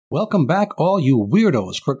Welcome back, all you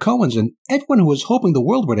weirdos, Krakoans, and everyone who was hoping the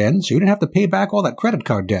world would end so you didn't have to pay back all that credit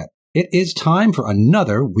card debt. It is time for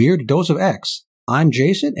another Weird Dose of X. I'm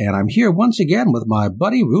Jason, and I'm here once again with my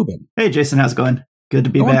buddy Ruben. Hey, Jason, how's it going? Good to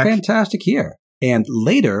be back. Fantastic here. And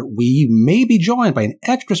later, we may be joined by an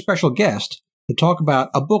extra special guest to talk about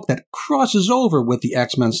a book that crosses over with the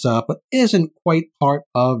X-Men stuff, but isn't quite part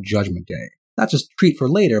of Judgment Day. That's a treat for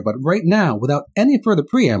later, but right now, without any further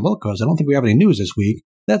preamble, because I don't think we have any news this week,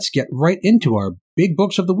 let's get right into our big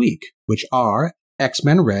books of the week, which are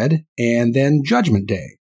X-Men Red and then Judgment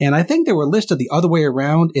Day. And I think they were listed the other way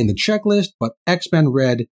around in the checklist, but X-Men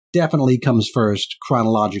Red definitely comes first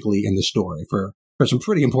chronologically in the story for some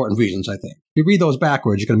pretty important reasons, I think. If you read those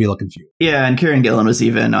backwards, you're going to be a little confused. Yeah, and Kieran Gillen was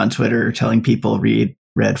even on Twitter telling people read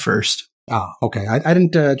Red first. Ah, okay. I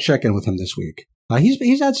didn't check in with him this week.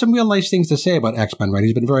 He's had some real nice things to say about X-Men, right?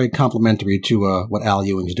 He's been very complimentary to what Al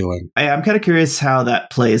Ewing's doing. I'm kind of curious how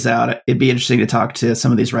that plays out. It'd be interesting to talk to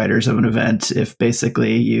some of these writers of an event if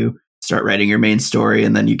basically you start writing your main story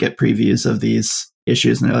and then you get previews of these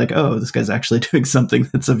issues and they're like, oh, this guy's actually doing something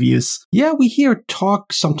that's of use. Yeah, we hear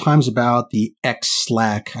talk sometimes about the X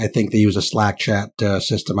Slack. I think they use a Slack chat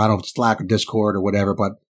system. I don't know if it's Slack or Discord or whatever,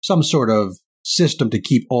 but some sort of system to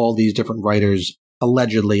keep all these different writers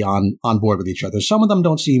allegedly on board with each other. Some of them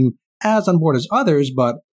don't seem as on board as others,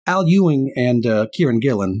 but Al Ewing and Kieran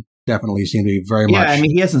Gillen definitely seem to be very much. Yeah, I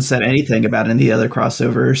mean, he hasn't said anything about any of the other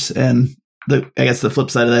crossovers. And I guess the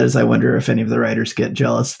flip side of that is I wonder if any of the writers get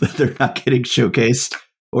jealous that they're not getting showcased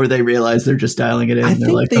or they realize they're just dialing it in. I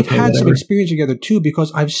think like, they've okay, had whatever. some experience together too,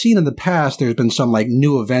 because I've seen in the past there's been some like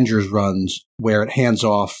new Avengers runs where it hands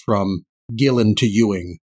off from Gillen to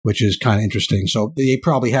Ewing, which is kind of interesting. So they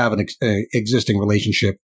probably have an existing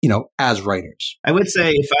relationship, as writers. I would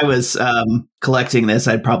say if I was collecting this,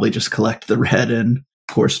 I'd probably just collect the Red and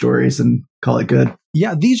core stories and call it good.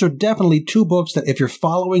 Yeah, these are definitely two books that if you're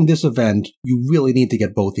following this event, you really need to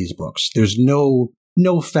get both these books. There's no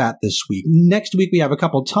fat this week. Next week, we have a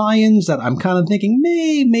couple tie-ins that I'm kind of thinking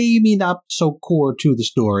maybe not so core to the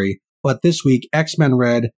story. But this week, X-Men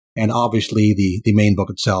Red and obviously the main book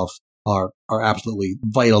itself are absolutely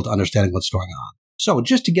vital to understanding what's going on. So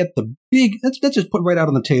just to get the big, let's just put right out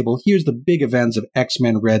on the table, here's the big events of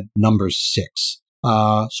X-Men Red number 6.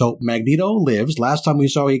 So Magneto lives. Last time we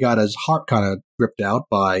saw he got his heart kind of ripped out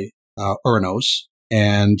by Uranos,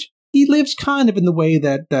 and he lives kind of in the way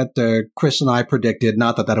that Chris and I predicted.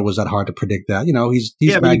 Not that it was that hard to predict that.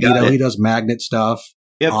 He's Magneto. He does magnet stuff.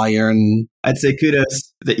 Yep. Iron. I'd say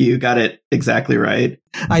kudos that you got it exactly right.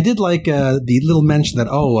 I did like the little mention that,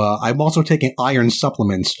 I'm also taking iron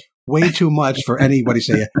supplements. Way too much for anybody to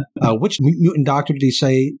say. Which mutant doctor did he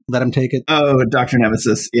say let him take it? Oh, Dr.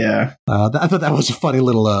 Nemesis, yeah. I thought that was a funny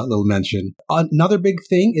little mention. Another big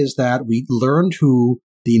thing is that we learned who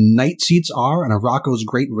the Night Seats are in Arakko's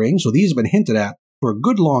Great Ring. So these have been hinted at for a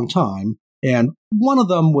good long time. And one of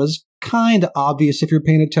them was kind of obvious if you're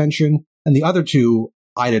paying attention. And the other two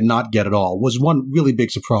I did not get at all. Was one really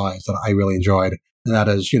big surprise that I really enjoyed. And that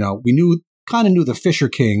is, we knew the Fisher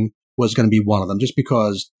King was going to be one of them, just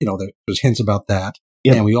because, there's hints about that.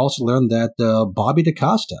 Yep. And we also learned that Bobby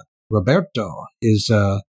DaCosta, Roberto, is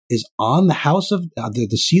on the house of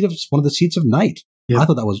the seat of one of the seats of Night. Yep. I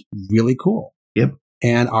thought that was really cool. Yep.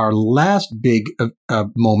 And our last big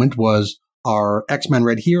moment was our X-Men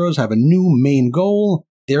Red heroes have a new main goal.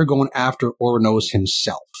 They're going after Uranos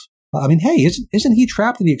himself. I mean, hey, isn't he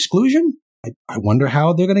trapped in the exclusion? I wonder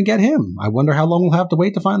how they're going to get him. I wonder how long we'll have to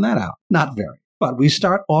wait to find that out. Not very. But we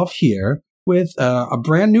start off here with a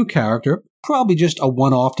brand new character, probably just a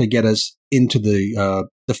one-off to get us into the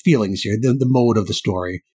feelings here, the mode of the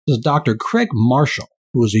story. This is Dr. Craig Marshall,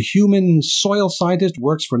 who is a human soil scientist,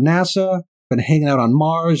 works for NASA, been hanging out on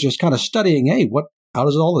Mars, just kind of studying, hey, how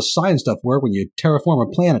does all this science stuff work when you terraform a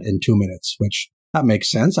planet in 2 minutes? Which, that makes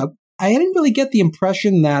sense. I didn't really get the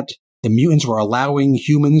impression that the mutants were allowing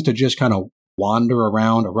humans to just kind of wander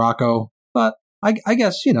around Arakko, but I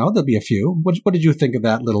guess, there'll be a few. What did you think of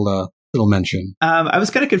that little mention? I was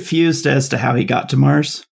kind of confused as to how he got to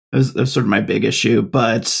Mars. That was sort of my big issue,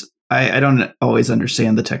 but I don't always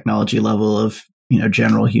understand the technology level of,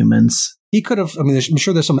 general humans. He could have, I'm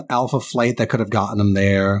sure there's some alpha flight that could have gotten him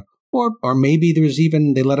there. Or maybe there was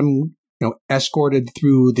even, they let him, escorted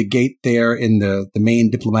through the gate there in the main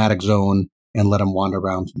diplomatic zone and let him wander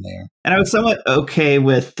around from there. And I was somewhat okay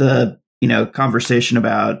with the, conversation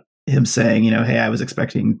about him saying, hey, I was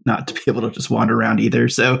expecting not to be able to just wander around either.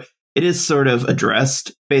 So it is sort of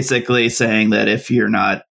addressed, basically saying that if you're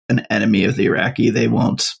not an enemy of the Iraqi, they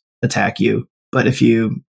won't attack you. But if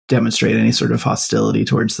you demonstrate any sort of hostility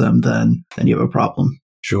towards them, then you have a problem.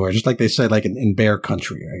 Sure, just like they say, like in bear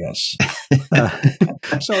country, I guess.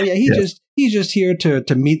 So yeah, he's just here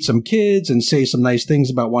to meet some kids and say some nice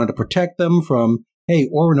things about wanting to protect them from, hey,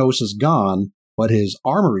 Ouranos is gone, but his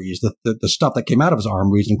armories, the stuff that came out of his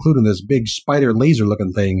armories, including this big spider laser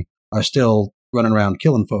looking thing, are still running around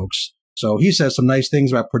killing folks. So he says some nice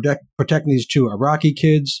things about protecting these two Iraqi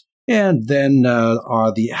kids. And then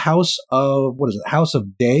the House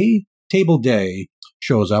of Day? Table Day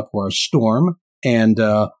shows up, or Storm, and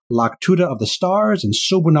Laktuta of the Stars, and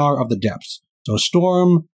Sobunar of the Depths. So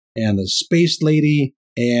Storm and the Space Lady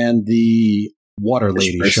and the Water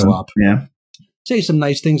Lady show up. Yeah. Say some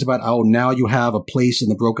nice things about, oh, now you have a place in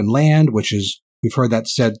the Broken Land, which is, we've heard that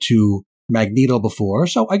said to Magneto before.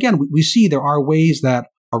 So again, we see there are ways that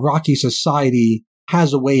Iraqi society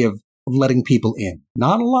has a way of letting people in.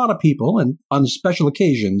 Not a lot of people, and on special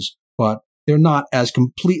occasions, but they're not as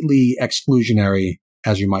completely exclusionary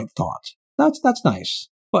as you might thought. That's nice.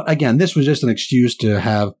 But again, this was just an excuse to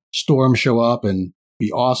have Storm show up and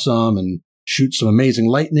be awesome and shoot some amazing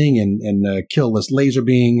lightning and kill this laser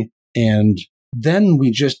being. And then we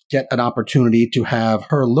just get an opportunity to have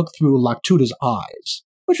her look through Laktuta's eyes,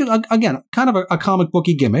 which is, again, kind of a comic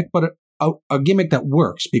booky gimmick, but a gimmick that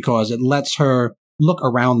works because it lets her look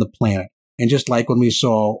around the planet. And just like when we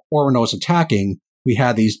saw Ouranos attacking, we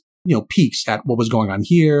had these, peeks at what was going on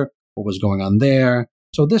here, what was going on there.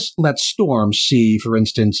 So this lets Storm see, for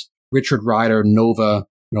instance, Richard Rider, Nova,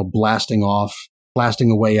 blasting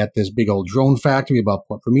away at this big old drone factory above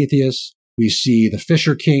Port Prometheus. We see the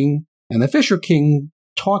Fisher King, and the Fisher King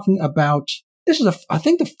talking about, this is, I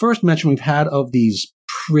think, the first mention we've had of these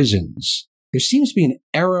prisons. There seems to be an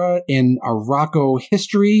era in Araco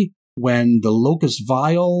history when the Locust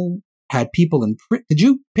Vial had people in prison. Did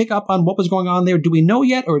you pick up on what was going on there? Do we know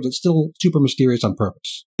yet, or is it still super mysterious on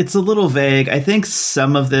purpose? It's a little vague. I think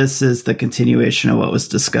some of this is the continuation of what was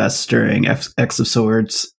discussed during X of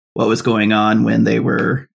Swords, what was going on when they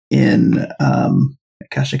were in, I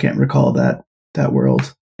can't recall that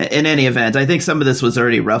world. In any event, I think some of this was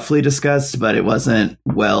already roughly discussed, but it wasn't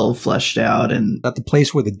well fleshed out. And that the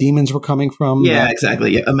place where the demons were coming from? Yeah,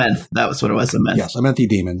 exactly. Yeah, Amenth. That was what it was, Amenth. Yes, Amenthi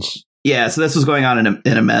demons. Yeah, so this was going on in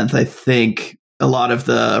Amenth. I think a lot of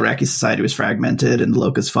the Iraqi society was fragmented, and the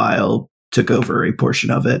Locust Vial took over a portion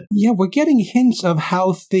of it. Yeah, we're getting hints of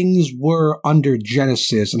how things were under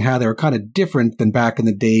Genesis and how they were kind of different than back in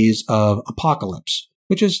the days of Apocalypse,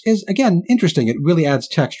 which is again, interesting. It really adds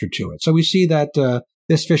texture to it. So we see that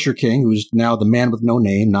this Fisher King, who's now the man with no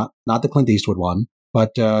name, not the Clint Eastwood one,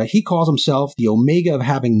 but he calls himself the Omega of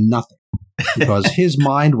having nothing because his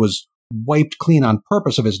mind was wiped clean on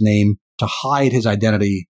purpose of his name to hide his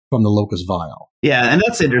identity from the Locust Vial. Yeah, and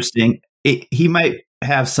that's interesting. He might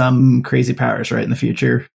have some crazy powers, right, in the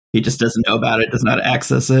future. He just doesn't know about it, does not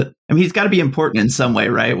access it. I mean, he's got to be important in some way,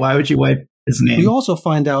 right? Why would you wipe his name? We also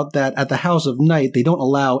find out that at the House of Night, they don't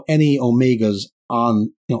allow any Omegas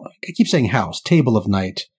on, I keep saying house, Table of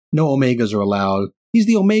Night. No Omegas are allowed. He's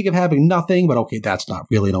the Omega of having nothing, but okay, that's not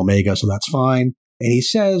really an Omega, so that's fine. And he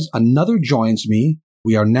says, another joins me.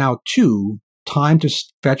 We are now two. Time to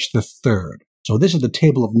fetch the third. So this is the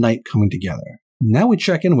Table of Night coming together. Now we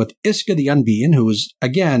check in with Iska the Unbeaten, who is,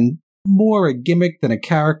 again, more a gimmick than a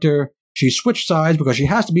character. She switched sides because she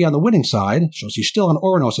has to be on the winning side, so she's still on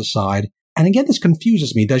Ouranos' side. And again, this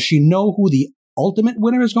confuses me. Does she know who the ultimate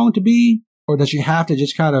winner is going to be? Or does she have to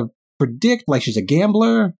just kind of predict like she's a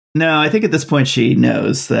gambler? No, I think at this point she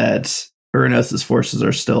knows that Ouranos' forces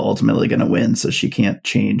are still ultimately going to win, so she can't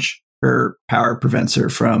change. Her power prevents her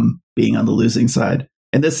from being on the losing side.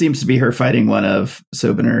 And this seems to be her fighting one of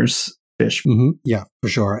Sobunar's fish. Mm-hmm. Yeah, for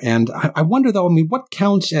sure. And I wonder, though, what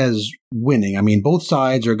counts as winning? Both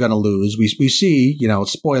sides are going to lose. We see,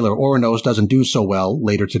 spoiler, Ouranos doesn't do so well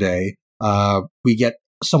later today. We get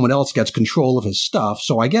someone else gets control of his stuff.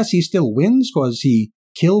 So I guess he still wins because he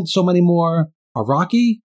killed so many more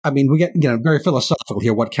Iraqi. We get, very philosophical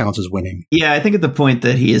here. What counts as winning? Yeah, I think at the point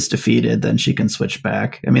that he is defeated, then she can switch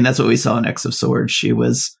back. That's what we saw in X of Swords. She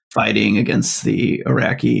was fighting against the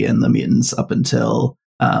Iraqi and the mutants up until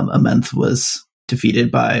Amenth was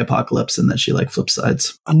defeated by Apocalypse, and then she flipped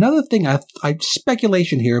sides. Another thing, I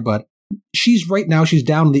speculation here, but she's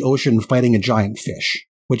down in the ocean fighting a giant fish,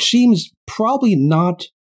 which seems probably not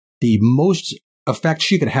the most effect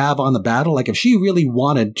she could have on the battle. If she really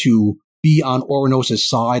wanted to be on Ouranos'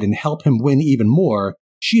 side and help him win even more,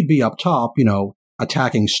 she'd be up top,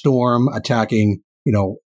 attacking Storm, attacking,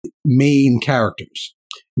 main characters.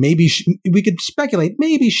 Maybe we could speculate,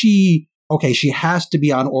 maybe she has to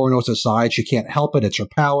be on Ouranos' side. She can't help it. It's her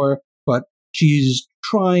power, but she's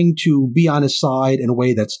trying to be on his side in a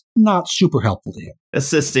way that's not super helpful to him.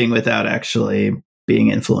 Assisting without actually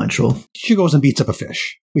being influential. She goes and beats up a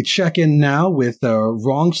fish. We check in now with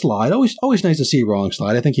Wrong Slide. Always nice to see Wrong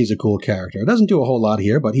Slide. I think he's a cool character. Doesn't do a whole lot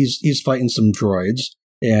here, but he's fighting some droids.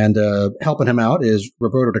 And helping him out is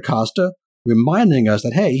Roberto da Costa, reminding us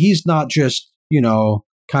that, hey, he's not just,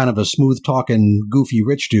 kind of a smooth-talking, goofy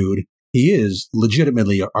rich dude. He is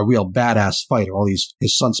legitimately a real badass fighter, all his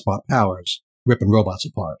sunspot powers, ripping robots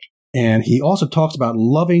apart. And he also talks about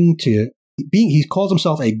loving to he calls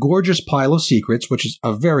himself a gorgeous pile of secrets, which is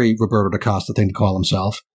a very Roberto da Costa thing to call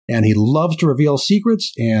himself. And he loves to reveal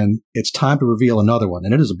secrets, and it's time to reveal another one,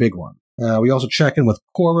 and it is a big one. We also check in with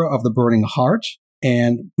Cora of the Burning Heart,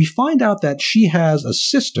 and we find out that she has a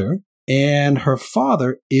sister, and her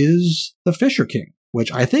father is the Fisher King,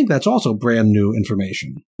 which I think that's also brand new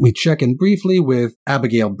information. We check in briefly with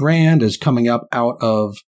Abigail Brand is coming up out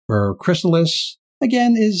of her chrysalis.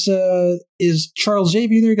 Again, is Charles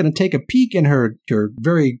Xavier there going to take a peek in her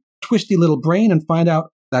very twisty little brain and find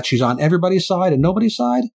out that she's on everybody's side and nobody's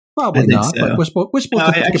side? Probably not, so. But we're supposed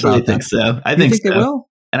to think about that. So. I think so. They will?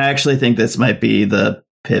 And I actually think this might be the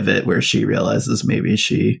pivot where she realizes maybe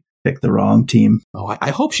she picked the wrong team. Oh,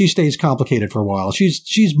 I hope she stays complicated for a while.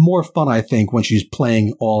 She's more fun, I think, when she's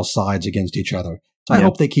playing all sides against each other. So I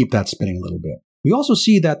hope they keep that spinning a little bit. We also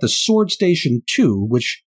see that the Sword Station 2,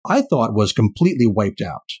 which I thought was completely wiped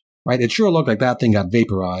out, right? It sure looked like that thing got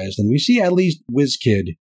vaporized. And we see at least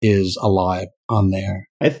WizKid is alive on there.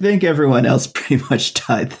 I think everyone else pretty much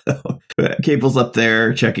died, though. Cable's up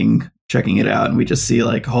there checking it out, and we just see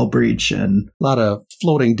like Hull Breach and a lot of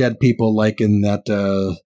floating dead people like in that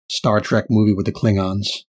Star Trek movie with the Klingons.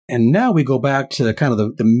 And now we go back to kind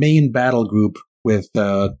of the main battle group with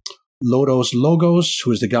Lodos Logos,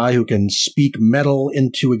 who is the guy who can speak metal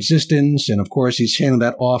into existence. And of course, he's handing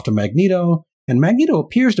that off to Magneto. And Magneto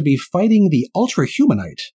appears to be fighting the Ultra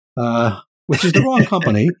Humanite, which is the wrong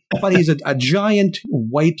company, but he's a giant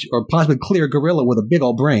white or possibly clear gorilla with a big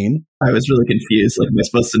old brain. I was really confused. Like, am I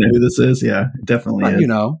supposed to know who this is? Yeah, it definitely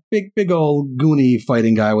is. Big old goony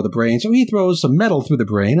fighting guy with a brain. So he throws some metal through the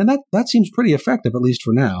brain, and that seems pretty effective, at least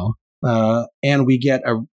for now. And we get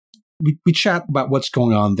we chat about what's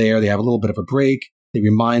going on there. They have a little bit of a break. It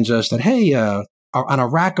reminds us that, hey, on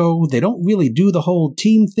Arakko, they don't really do the whole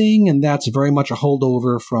team thing, and that's very much a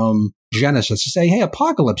holdover from Genesis to say, hey,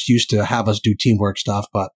 Apocalypse used to have us do teamwork stuff,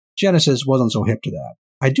 but Genesis wasn't so hip to that.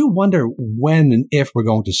 I do wonder when and if we're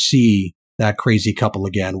going to see that crazy couple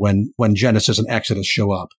again when Genesis and Exodus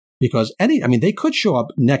show up. Because they could show up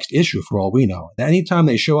next issue for all we know. Anytime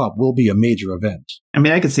they show up will be a major event. I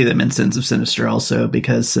mean, I could see them in Sins of Sinister also,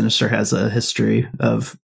 because Sinister has a history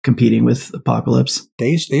of competing with Apocalypse.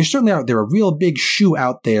 They certainly are. They're a real big shoe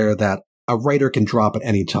out there that a writer can drop at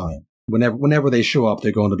any time. Whenever they show up,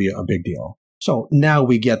 they're going to be a big deal. So now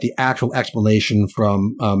we get the actual explanation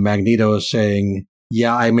from Magneto saying,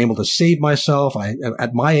 yeah, I'm able to save myself.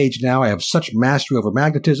 At my age now, I have such mastery over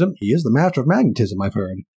magnetism. He is the master of magnetism, I've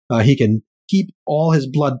heard. He can keep all his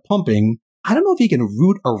blood pumping. I don't know if he can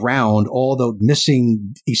root around all the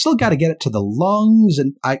missing. He's still got to get it to the lungs.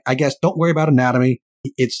 And I guess don't worry about anatomy.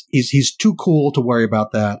 He's too cool to worry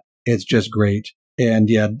about that. It's just great. And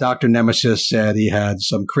yeah, Dr. Nemesis said he had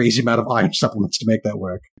some crazy amount of iron supplements to make that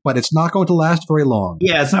work. But it's not going to last very long.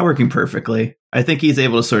 Yeah, it's not working perfectly. I think he's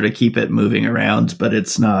able to sort of keep it moving around, but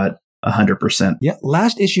it's not 100%. Yeah,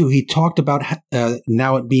 last issue he talked about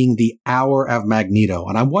now it being the hour of Magneto.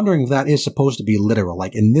 And I'm wondering if that is supposed to be literal.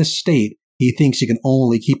 Like in this state, he thinks he can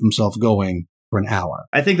only keep himself going for an hour.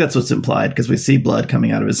 I think that's what's implied, because we see blood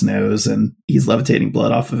coming out of his nose and he's levitating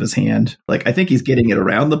blood off of his hand. Like, I think he's getting it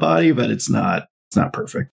around the body, but it's not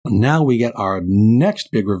perfect. Now we get our next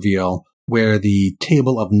big reveal where the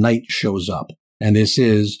Table of Night shows up. And this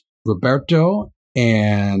is Roberto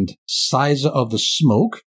and Siza of the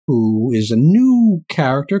Smoke, who is a new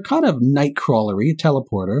character, kind of Nightcrawlery, a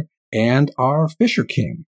teleporter, and our Fisher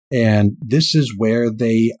King. And this is where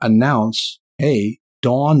they announce, hey,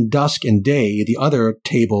 Dawn, Dusk, and Day, the other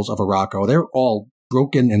tables of Arakko, they're all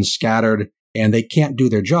broken and scattered, and they can't do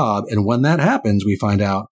their job. And when that happens, we find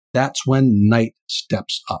out that's when Night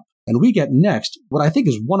steps up. And we get next what I think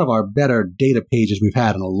is one of our better data pages we've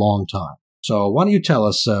had in a long time. So why don't you tell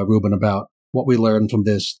us, Ruben, about what we learned from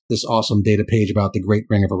this awesome data page about the Great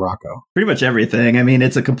Ring of Arakko? Pretty much everything. I mean,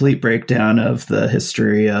 it's a complete breakdown of the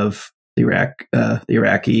history of the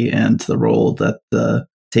Iraqi and the role that the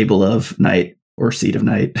Table of Night or Seat of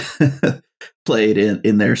Night played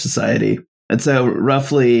in their society. And so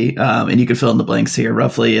roughly, and you can fill in the blanks here,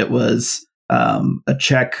 roughly it was a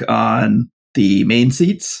check on the main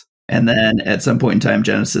seats. And then at some point in time,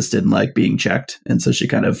 Genesis didn't like being checked. And so she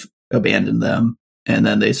kind of abandoned them. And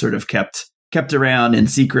then they sort of kept around in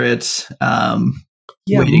secret.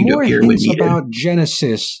 waiting to more appear when hints needed. about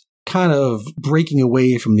Genesis kind of breaking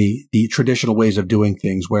away from the traditional ways of doing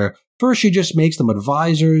things, where first she just makes them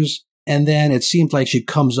advisors, and then it seems like she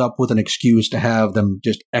comes up with an excuse to have them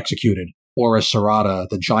just executed, or as Sarada,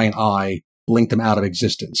 the giant eye, blinked them out of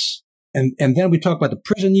existence. And then we talk about the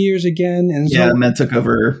prison years again. And so, Med took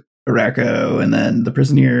over Araco, and then the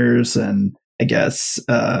prison years, and I guess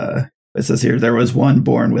it says here there was one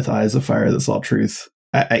born with eyes of fire that saw truth.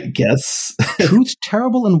 I guess. Truth's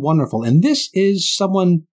terrible and wonderful. And this is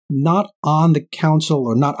someone not on the council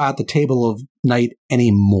or not at the table of night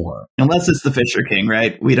anymore. Unless it's the Fisher King,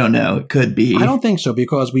 right? We don't know. It could be. I don't think so,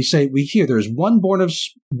 because we hear there's one born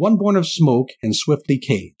of smoke and swiftly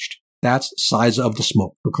caged. That's size of the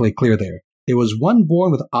smoke. We're clear there. There was one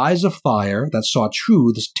born with eyes of fire that saw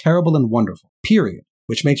truths terrible and wonderful. Period.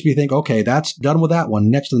 Which makes me think, okay, that's done with that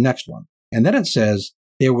one. Next to the next one. And then it says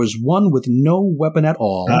there was one with no weapon at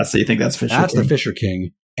all. So you think that's Fisher That's King? the Fisher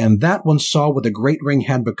King. And that one saw what the Great Ring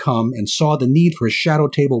had become and saw the need for a shadow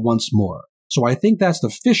table once more. So I think that's the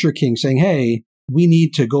Fisher King saying, hey, we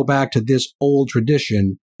need to go back to this old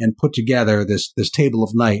tradition and put together this table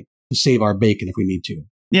of night to save our bacon if we need to.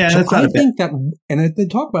 Yeah, so that's not I think that, and they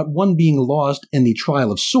talk about one being lost in the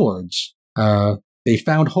Trial of Swords. They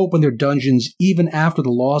found hope in their dungeons even after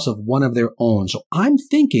the loss of one of their own. So I'm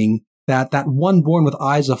thinking that one born with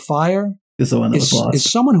eyes of fire is the one that was lost. Is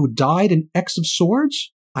someone who died in X of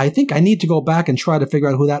Swords. I think I need to go back and try to figure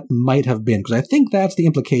out who that might have been, because I think that's the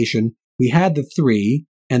implication. We had the three,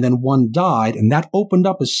 and then one died, and that opened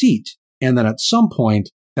up a seat. And then at some point,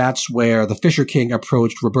 that's where the Fisher King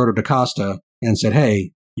approached Roberto da Costa and said,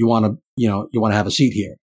 hey, you want to have a seat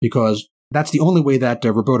here, because that's the only way that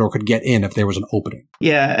Roberto could get in if there was an opening.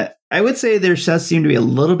 Yeah, I would say there does seem to be a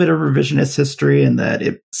little bit of revisionist history in that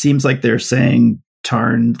it seems like they're saying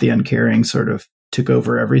Tarn the Uncaring sort of took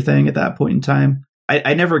over everything at that point in time.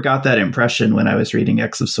 I never got that impression when I was reading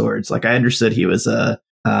X of Swords. Like, I understood he was a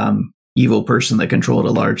evil person that controlled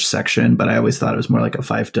a large section, but I always thought it was more like a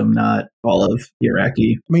fiefdom, not all of the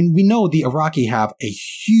Iraqi. I mean, we know the Iraqi have a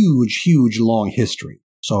huge, huge, long history.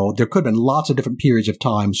 So there could have been lots of different periods of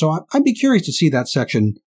time. So I'd be curious to see that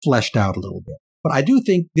section fleshed out a little bit. But I do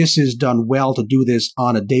think this is done well to do this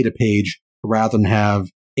on a data page rather than have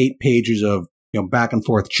 8 pages of back and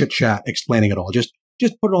forth chit chat explaining it all. Just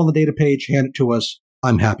put it on the data page, hand it to us.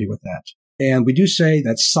 I'm happy with that. And we do say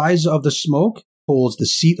that Size of the Smoke holds the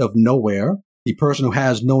seat of nowhere. The person who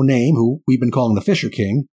has no name, who we've been calling the Fisher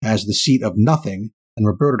King, has the seat of nothing. And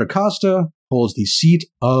Roberto da Costa holds the seat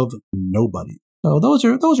of nobody. So those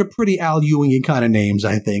are pretty Al Ewing-y kind of names,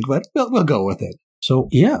 I think, but we'll go with it. So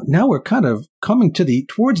yeah, now we're kind of coming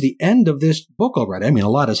towards the end of this book already. I mean, a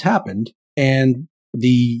lot has happened, and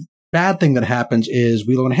the bad thing that happens is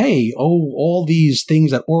we learn, hey, all these things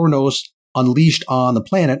that Ouranos unleashed on the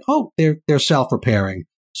planet, they're self-repairing.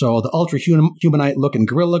 So the ultra-humanite looking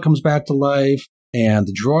gorilla comes back to life, and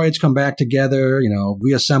the droids come back together.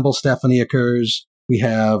 Reassemble Stephanie occurs. We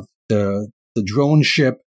have the drone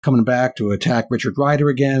ship coming back to attack Richard Rider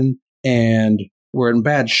again, and we're in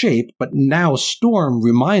bad shape. But now Storm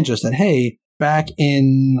reminds us that, hey, back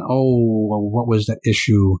in, what was that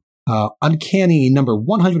issue? Uncanny number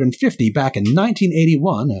 150 back in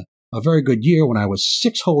 1981, a very good year when I was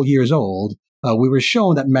 6 whole years old, we were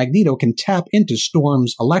shown that Magneto can tap into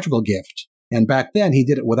Storm's electrical gift. And back then he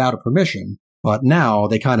did it without a permission. But now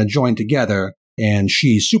they kind of join together, and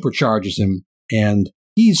she supercharges him, and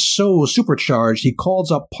he's so supercharged, he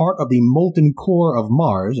calls up part of the molten core of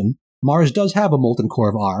Mars, and Mars does have a molten core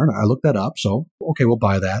of iron. I looked that up, so okay, we'll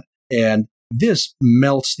buy that. And this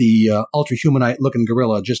melts the ultra-humanite-looking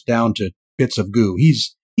gorilla just down to bits of goo.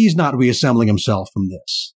 He's not reassembling himself from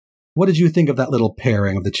this. What did you think of that little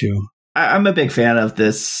pairing of the two? I'm a big fan of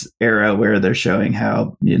this era where they're showing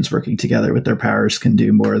how mutants working together with their powers can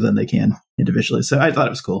do more than they can individually. So I thought it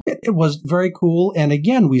was cool. It was very cool. And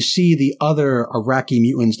again, we see the other Iraqi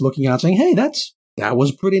mutants looking out saying, hey, that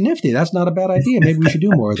was pretty nifty. That's not a bad idea. Maybe we should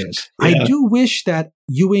do more of this. Yeah. I do wish that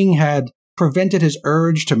Ewing had prevented his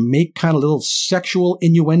urge to make kind of little sexual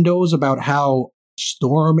innuendos about how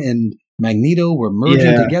Storm and Magneto were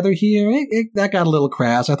merging together here. That got a little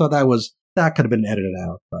crass. I thought that could have been edited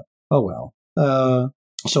out, but oh well.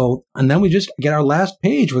 And then we just get our last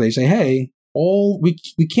page where they say, hey,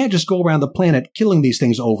 we can't just go around the planet killing these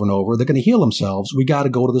things over and over. They're going to heal themselves. We got to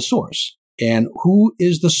go to the source. And who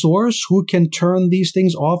is the source? Who can turn these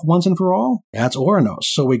things off once and for all? That's Ouranos.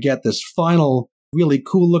 So we get this final really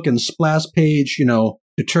cool-looking splash page,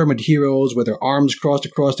 determined heroes with their arms crossed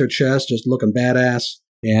across their chest, just looking badass.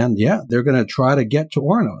 And yeah, they're going to try to get to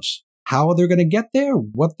Ouranos. How they're going to get there,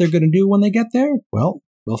 what they're going to do when they get there, well,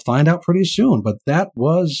 we'll find out pretty soon. But that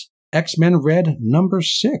was X-Men Red number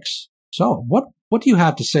 6. So what do you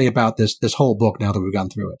have to say about this whole book now that we've gone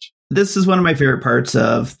through it? This is one of my favorite parts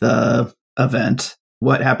of the event.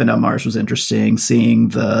 What happened on Mars was interesting. Seeing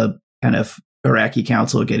the kind of Iraqi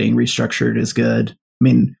council getting restructured is good. I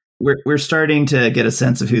mean, we're starting to get a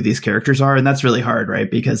sense of who these characters are, and that's really hard, right?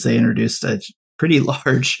 Because they introduced a pretty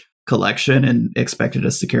large collection and expected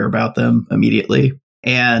us to care about them immediately.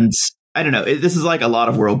 And I don't know, this is like a lot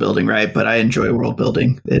of world building, right? But I enjoy world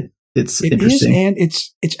building. It's interesting. And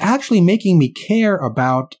it's actually making me care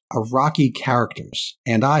about Iraqi characters.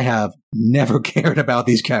 And I have never cared about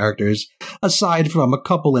these characters, aside from a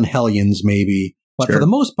couple in Hellions, maybe. But for the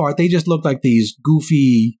most part, they just look like these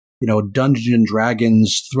goofy, Dungeons and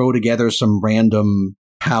Dragons, throw together some random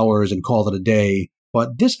powers and call it a day.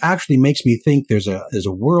 But this actually makes me think there's a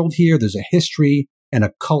world here, there's a history and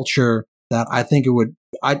a culture that I think it would.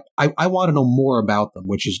 I want to know more about them,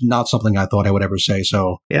 which is not something I thought I would ever say.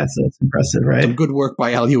 So yeah, so it's impressive, right? Some good work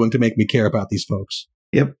by Al Ewing to make me care about these folks.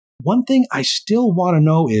 Yep. One thing I still want to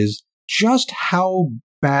know is just how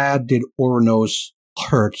bad did Ouranos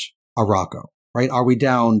hurt Arakko? Right? Are we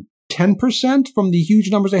down 10% from the huge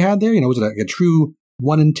numbers they had there? Was it a true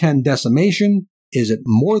 1 in 10 decimation? Is it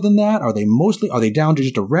more than that? Are they down to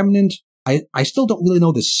just a remnant? I still don't really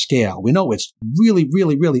know the scale. We know it's really,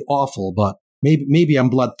 really, really awful, but maybe I'm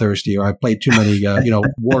bloodthirsty or I played too many,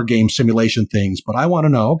 war game simulation things. But I want to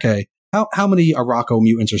know, okay, how many Arakko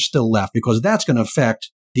mutants are still left? Because that's going to affect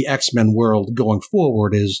the X-Men world going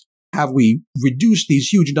forward. Have we reduced these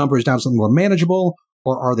huge numbers down to something more manageable,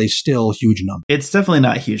 or are they still huge numbers? It's definitely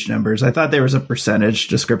not huge numbers. I thought there was a percentage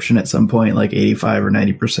description at some point, like 85 or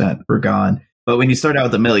 90% were gone. But when you start out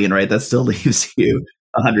with 1 million, right, that still leaves you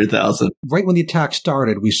 100,000. Right when the attack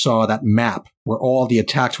started, we saw that map where all the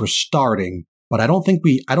attacks were starting. But I don't think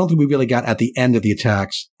we really got at the end of the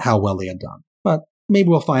attacks how well they had done. But maybe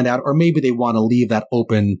we'll find out, or maybe they want to leave that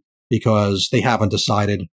open because they haven't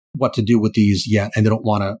decided what to do with these yet, and they don't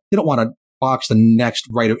want to box the next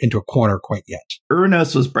right into a corner quite yet.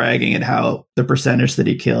 Ouranos was bragging at how the percentage that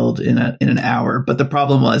he killed in an hour, but the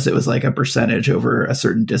problem was it was like a percentage over a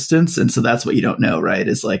certain distance, and so that's what you don't know, right?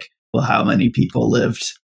 Is like, well, how many people lived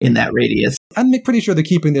in that radius? I'm pretty sure they're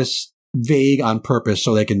keeping this vague on purpose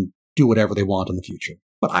so they can do whatever they want in the future.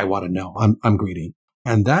 But I want to know. I'm greedy.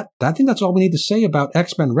 And I think that's all we need to say about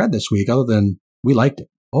X-Men Red this week, other than we liked it.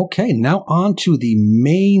 Okay, now on to the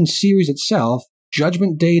main series itself.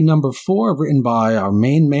 Judgment Day number 4, written by our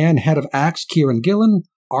main man, head of Axe, Kieran Gillen,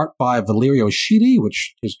 art by Valerio Schiti,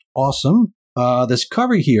 which is awesome. This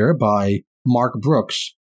cover here by Mark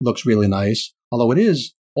Brooks looks really nice, although it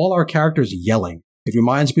is all our characters yelling. It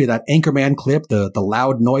reminds me of that Anchorman clip, the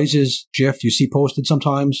loud noises GIF you see posted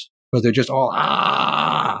sometimes, because they're just all,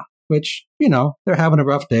 which, they're having a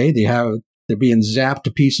rough day. They're being zapped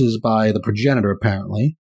to pieces by the progenitor,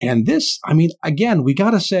 apparently. And this, again, we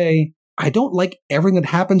gotta say, I don't like everything that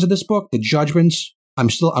happens in this book. The judgments, I'm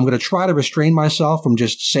going to try to restrain myself from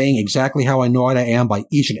just saying exactly how annoyed I am by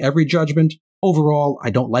each and every judgment. Overall,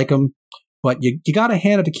 I don't like them. But you got to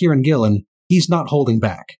hand it to Kieran Gillen. He's not holding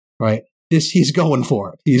back, right? He's going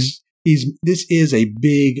for it. This is a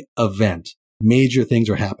big event. Major things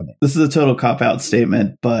are happening. This is a total cop-out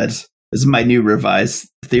statement, but this is my new revised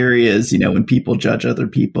theory is, when people judge other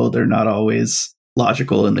people, they're not always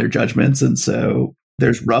logical in their judgments. And so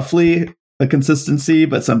there's roughly a consistency,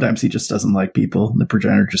 but sometimes he just doesn't like people. And the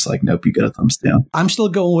progenitor just like, nope, you get a thumbs down. I'm still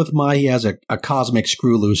going with he has a cosmic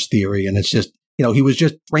screw loose theory. And it's just, he was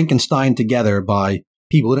just Frankenstein together by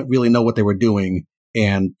people who didn't really know what they were doing.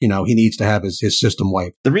 And, he needs to have his system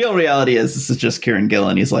wiped. The real reality is this is just Kieran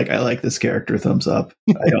Gillen. He's like, I like this character, thumbs up.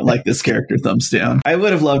 I don't like this character, thumbs down. I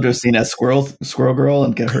would have loved to have seen a Squirrel Girl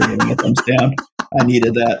and get her giving a thumbs down. I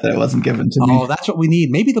needed that wasn't given to me. Oh, that's what we need.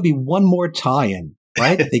 Maybe there'll be one more tie-in,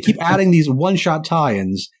 right? They keep adding these one-shot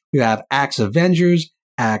tie-ins. You have Axe Avengers,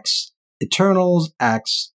 Axe Eternals,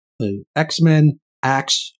 Axe X-Men,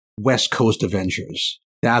 Axe West Coast Avengers.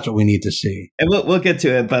 That's what we need to see. And we'll get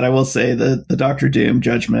to it, but I will say the Doctor Doom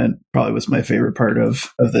judgment probably was my favorite part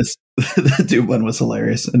of this. The Doom one was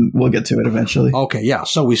hilarious, and we'll get to it eventually. Okay, yeah.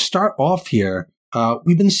 So we start off here.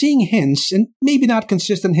 We've been seeing hints, and maybe not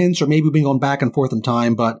consistent hints, or maybe we've been going back and forth in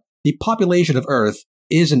time, but the population of Earth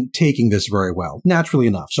isn't taking this very well, naturally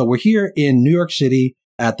enough. So we're here in New York City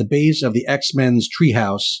at the base of the X-Men's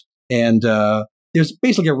treehouse, and there's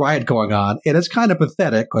basically a riot going on, and it's kind of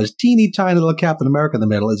pathetic because teeny tiny little Captain America in the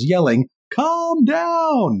middle is yelling, "Calm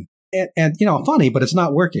down!" And funny, but it's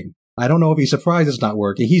not working. I don't know if he's surprised it's not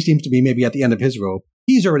working. He seems to be maybe at the end of his rope.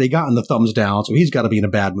 He's already gotten the thumbs down, so he's got to be in a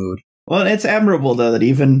bad mood. Well, it's admirable, though, that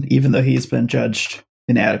even though he's been judged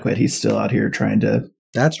inadequate. He's still out here trying to.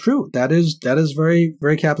 That's true. That is very,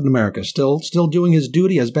 very Captain America. Still doing his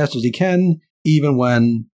duty as best as he can, even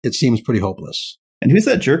when it seems pretty hopeless. And who's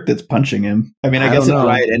that jerk that's punching him? I mean, I guess at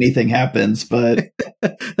Riot anything happens, but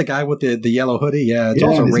the guy with the yellow hoodie, it's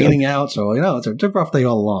also raining out, so it's a rough day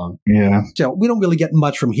all along. Yeah. So we don't really get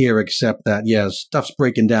much from here except that stuff's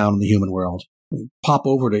breaking down in the human world. We pop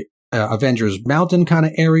over to Avengers Mountain kind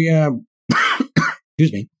of area,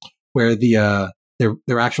 excuse me, where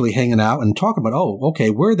they're actually hanging out and talking about,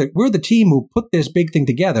 we're the team who put this big thing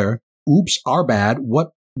together. Oops, our bad.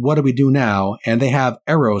 What do we do now? And they have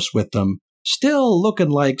Eros with them. Still looking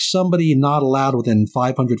like somebody not allowed within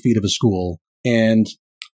 500 feet of a school. And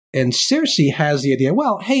Cersei has the idea,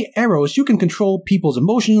 well, hey, Eros, you can control people's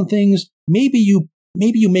emotions and things. Maybe you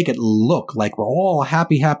make it look like we're all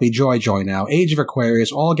happy, joy now. Age of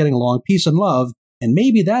Aquarius, all getting along, peace and love. And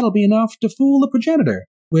maybe that'll be enough to fool the progenitor,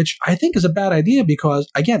 which I think is a bad idea because,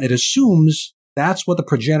 again, it assumes that's what the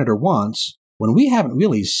progenitor wants when we haven't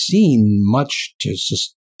really seen much to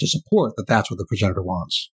support that that's what the progenitor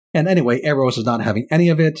wants. And anyway, Eros is not having any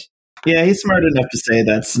of it. Yeah, he's smart enough to say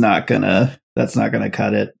that's not gonna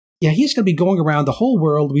cut it. Yeah, he's going to be going around the whole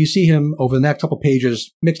world. We see him over the next couple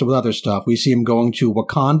pages mixed with other stuff. We see him going to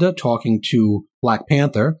Wakanda, talking to Black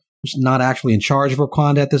Panther, who's not actually in charge of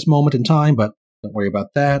Wakanda at this moment in time, but don't worry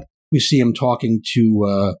about that. We see him talking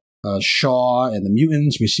to Shaw and the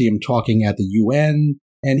mutants. We see him talking at the UN.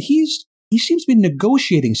 And he seems to be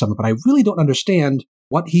negotiating something, but I really don't understand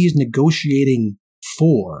what he's negotiating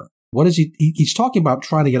for. What is he's talking about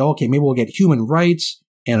trying to get, maybe we'll get human rights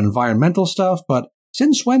and environmental stuff, but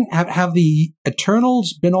since when have the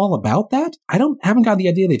Eternals been all about that? Haven't got the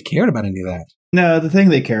idea they've cared about any of that. No, the thing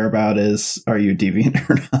they care about is, are you deviant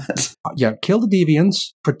or not? Kill the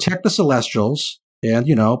deviants, protect the Celestials, and,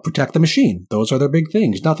 protect the machine. Those are their big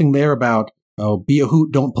things. Nothing there about, be a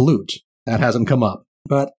hoot, don't pollute. That hasn't come up.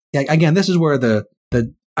 But again, this is where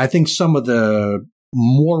I think some of the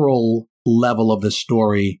moral level of the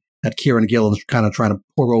story that Kieran Gillen's kind of trying to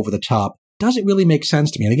pour over the top doesn't really make sense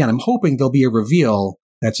to me. And again, I'm hoping there'll be a reveal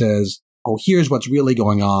that says, here's what's really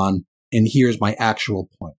going on, and here's my actual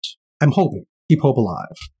point. I'm hoping. Keep hope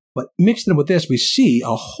alive. But mixed in with this, we see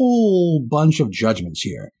a whole bunch of judgments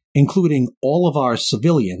here, including all of our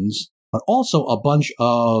civilians, but also a bunch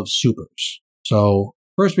of supers. So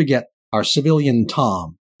first we get our civilian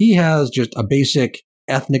Tom. He has just a basic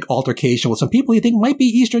ethnic altercation with some people he think might be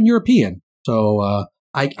Eastern European. So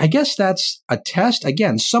I guess that's a test.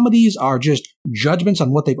 Again, some of these are just judgments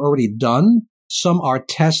on what they've already done. Some are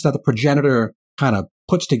tests that the progenitor kind of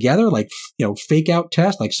puts together, like, fake out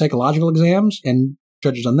tests, like psychological exams, and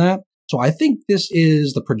judges on that. So I think this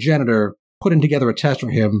is the progenitor putting together a test for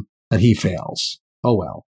him that he fails. Oh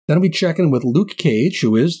well. Then we check in with Luke Cage,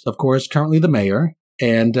 who is, of course, currently the mayor.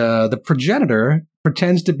 And the progenitor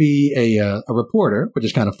pretends to be a reporter, which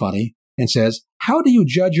is kind of funny, and says, how do you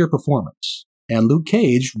judge your performance? And Luke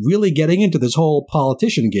Cage, really getting into this whole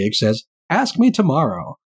politician gig, says, ask me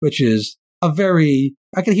tomorrow, which is a very,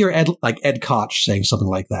 I can hear Ed Koch saying something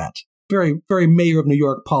like that. Very, very mayor of New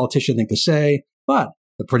York politician thing to say, but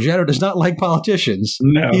the progenitor does not like politicians.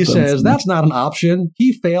 No, he says that's not an option.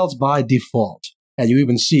 He fails by default. And you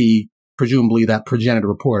even see, presumably, that progenitor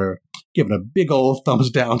reporter giving a big old thumbs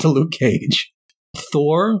down to Luke Cage.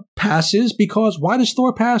 Thor passes because, why does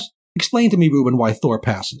Thor pass? Explain to me, Ruben, why Thor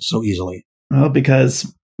passes so easily. Well,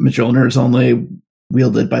 because Mjolnir is only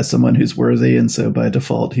wielded by someone who's worthy, and so by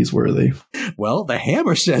default, he's worthy. Well, the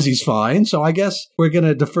hammer says he's fine, so I guess we're going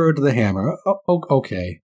to defer to the hammer.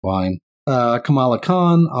 Okay, fine. Kamala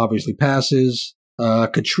Khan obviously passes.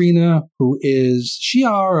 Katrina, who is she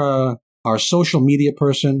our social media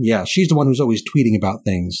person? Yeah, she's the one who's always tweeting about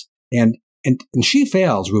things. And she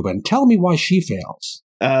fails, Ruben. Tell me why she fails.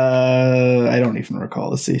 I don't even recall.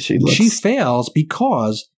 Let's see. She fails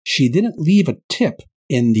because she didn't leave a tip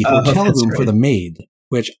in the hotel room for the maid,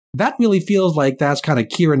 which that really feels like that's kind of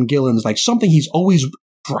Kieran Gillen's, like something he's always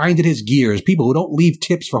grinded his gears, people who don't leave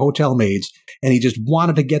tips for hotel maids, and he just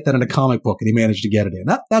wanted to get that in a comic book, and he managed to get it in.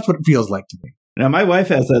 That's what it feels like to me. Now, my wife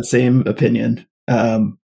has that same opinion.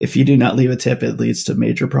 If you do not leave a tip, it leads to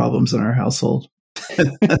major problems in our household.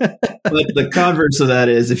 But the converse of that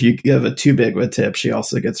is, if you give a too big of a tip, she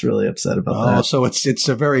also gets really upset about that. Oh, so it's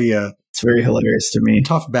a very it's very hilarious to me.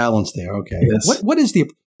 Tough balance there. Okay, yes. What is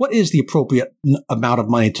the appropriate amount of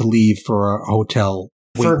money to leave for a hotel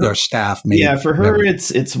with their staff? Maybe, yeah, for her,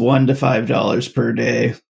 it's $1 to $5 per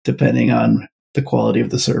day, depending on the quality of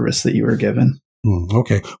the service that you were given.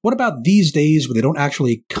 Okay. What about these days where they don't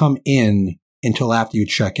actually come in until after you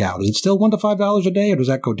check out. Is it still $1 to $5 a day, or does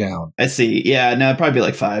that go down? I see. Yeah, no, it'd probably be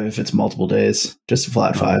like 5 if it's multiple days, just a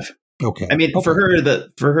flat 5. Okay. I mean, for her,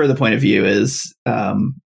 the point of view is,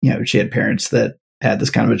 she had parents that had this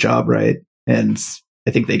kind of a job, right? And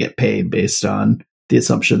I think they get paid based on the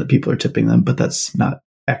assumption that people are tipping them, but that's not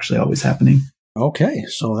actually always happening. Okay,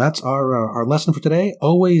 so that's our lesson for today.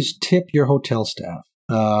 Always tip your hotel staff.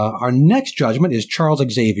 Our next judgment is Charles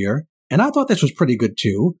Xavier, and I thought this was pretty good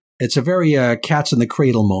too. It's a very cats in the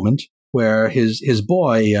cradle moment where his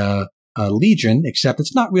boy Legion, except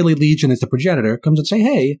it's not really Legion, it's the progenitor, comes and say,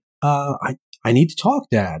 "Hey, I need to talk,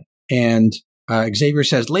 Dad." And Xavier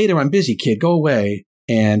says, "Later, I'm busy, kid. Go away."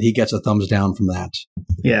 And he gets a thumbs down from that.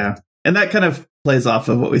 Yeah, and that kind of plays off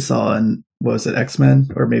of what we saw in, was it X-Men?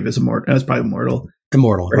 Or maybe it was Immortal. No, it was probably Immortal.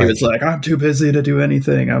 Where right. He was like, "I'm too busy to do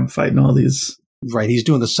anything. I'm fighting all these." Right, he's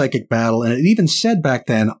doing the psychic battle. And it even said back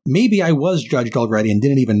then, maybe I was judged already and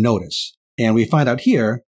didn't even notice. And we find out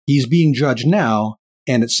here, he's being judged now,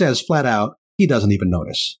 and it says flat out, he doesn't even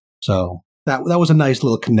notice. So that was a nice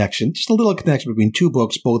little connection. Just a little connection between two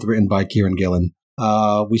books, both written by Kieran Gillen.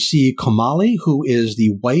 We see Kamali, who is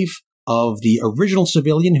the wife of the original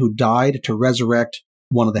civilian who died to resurrect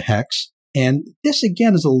one of the Hex. And this,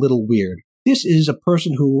 again, is a little weird. This is a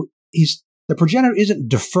person who the progenitor isn't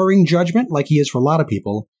deferring judgment like he is for a lot of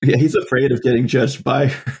people. Yeah, he's afraid of getting judged by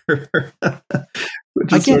her.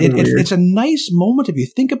 Again, it's a nice moment if you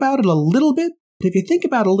think about it a little bit. But if you think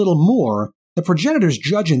about it a little more, the progenitor's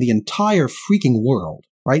judging the entire freaking world,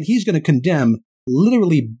 right? He's going to condemn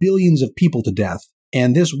literally billions of people to death.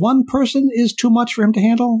 And this one person is too much for him to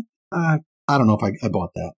handle? I don't know if I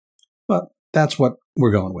bought that. But that's what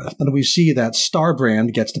we're going with. And we see that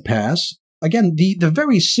Starbrand gets to pass. Again, the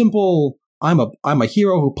very simple, I'm a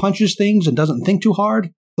hero who punches things and doesn't think too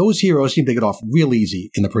hard. Those heroes seem to get off real easy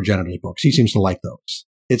in the progenitor books. He seems to like those.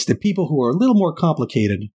 It's the people who are a little more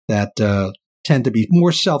complicated that tend to be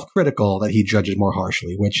more self-critical that he judges more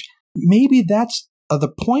harshly, which maybe that's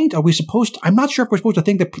the point. Are we supposed to, I'm not sure if we're supposed to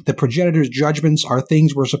think that the progenitor's judgments are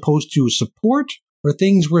things we're supposed to support or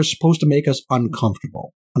things we're supposed to make us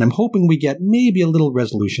uncomfortable. And I'm hoping we get maybe a little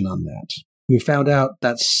resolution on that. We found out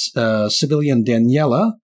that civilian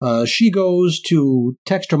Daniela, she goes to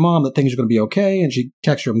text her mom that things are going to be okay, and she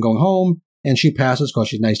texts her I'm going home, and she passes because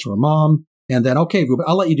she's nice to her mom. And then, okay, Ruben,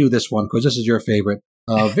 I'll let you do this one because this is your favorite.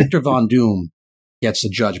 Victor Von Doom gets the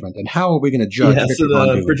judgment. And how are we going to judge Victor so Von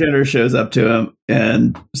the Doom? progenitor shows up to him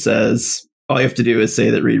and says, all you have to do is say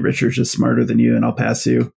that Reed Richards is smarter than you and I'll pass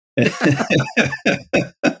you. And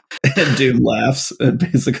Doom laughs and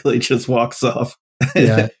basically just walks off.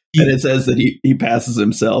 Yeah. And it says that he passes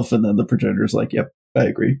himself, and then the progenitor's like, yep, I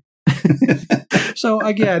agree. So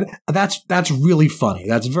again, that's really funny.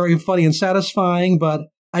 That's very funny and satisfying, but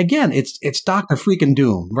again, it's Dr. freaking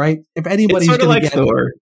Doom, right? If anybody's sort of going to like get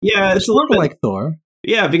Thor. Yeah, it's a little bit like Thor.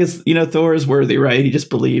 Yeah, because Thor is worthy, right? He just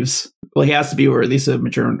believes. Well, he has to be worthy, so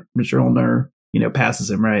Mjolnir,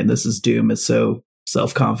 passes him, right? And this is Doom is so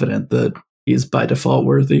self-confident that he's by default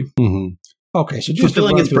worthy. Mm-hmm. Okay, so just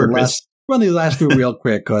fulfilling his purpose. Run the last through real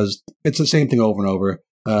quick because it's the same thing over and over.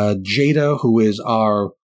 Jada, who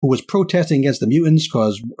was protesting against the mutants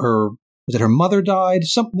because her mother died?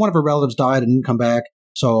 One of her relatives died and didn't come back.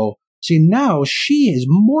 So see, now she is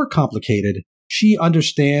more complicated. She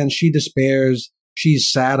understands. She despairs. She's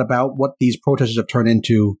sad about what these protesters have turned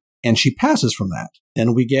into, and she passes from that.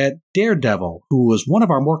 Then we get Daredevil, who was one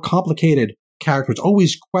of our more complicated characters,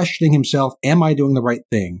 always questioning himself, am I doing the right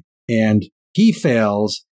thing? And he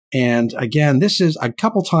fails. And again, this is a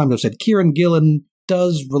couple times I've said Kieran Gillen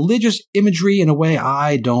does religious imagery in a way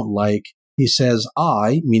I don't like. He says,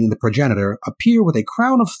 I, meaning the progenitor, appear with a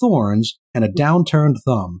crown of thorns and a downturned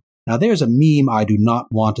thumb. Now there's a meme I do not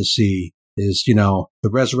want to see is, the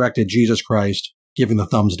resurrected Jesus Christ giving the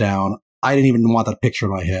thumbs down. I didn't even want that picture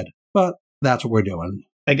in my head, but that's what we're doing.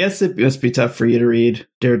 I guess it must be tough for you to read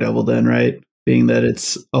Daredevil then, right? Being that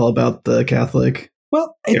it's all about the Catholic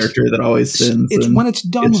character that always sins. It's when it's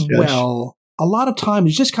done well, a lot of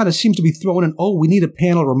times it just kind of seems to be thrown in, we need a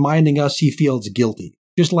panel reminding us he feels guilty.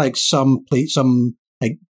 Just like some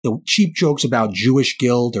like the cheap jokes about Jewish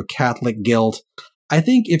guilt or Catholic guilt. I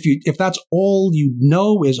think if that's all you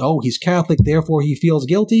know is, he's Catholic, therefore he feels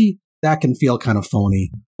guilty, that can feel kind of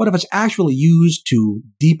phony. But if it's actually used to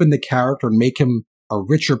deepen the character and make him a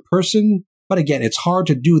richer person, but again, it's hard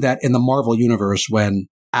to do that in the Marvel universe when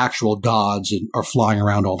actual gods are flying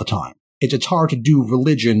around all the time. It's hard to do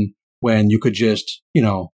religion when you could just,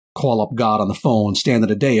 call up God on the phone, stand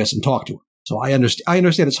at a dais and talk to him. So I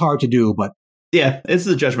understand it's hard to do, but yeah, this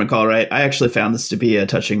is a judgment call, right? I actually found this to be a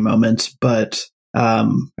touching moment, but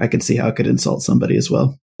I could see how it could insult somebody as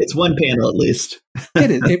well. It's one panel at least.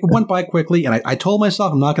 It went by quickly, and I told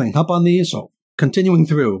myself I'm not going to hop on these. So continuing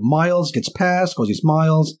through, Miles gets past because he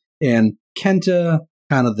smiles, and Kenta,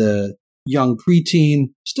 kind of the young preteen,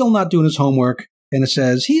 still not doing his homework, and it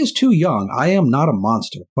says, he is too young. I am not a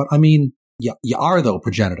monster. But I mean, you are, though,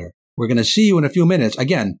 progenitor. We're going to see you in a few minutes.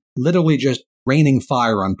 Again, literally just raining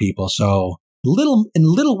fire on people. So in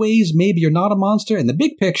little ways, maybe you're not a monster. In the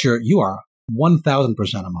big picture, you are 1,000%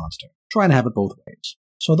 a monster. Trying to have it both ways.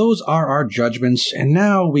 So those are our judgments. And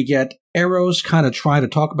now we get Eros kind of trying to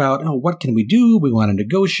talk about, what can we do? We want to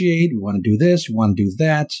negotiate. We want to do this. We want to do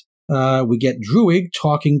that. We get Druig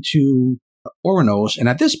talking to Ouranos. And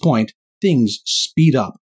at this point, things speed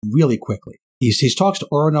up really quickly. He talks to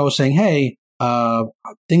Ouranos saying, hey,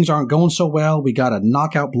 things aren't going so well. We got a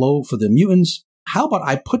knockout blow for the mutants. How about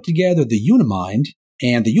I put together the Unimind?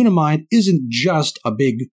 And the Unimind isn't just a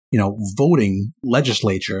big, voting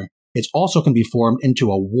legislature. It's also can be formed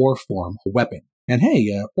into a war form, a weapon. And hey,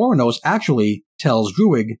 Ouranos actually tells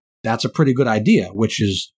Druig that's a pretty good idea, which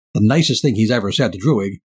is the nicest thing he's ever said to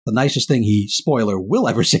Druig. The nicest thing spoiler, will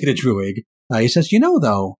ever say to Druig. He says,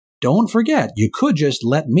 though, don't forget, you could just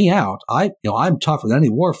let me out. I'm tougher than any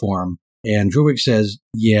war form. And Druig says,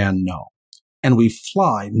 yeah, no. And we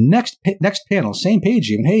fly. Next panel, same page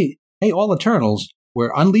even. Hey, all Eternals,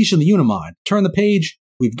 we're unleashing the Unimind. Turn the page.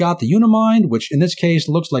 We've got the Unimind, which in this case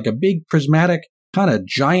looks like a big prismatic kind of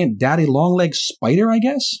giant daddy long leg spider, I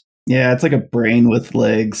guess. Yeah, it's like a brain with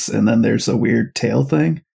legs, and then there's a weird tail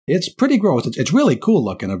thing. It's pretty gross. It's really cool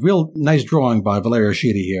looking. A real nice drawing by Valerio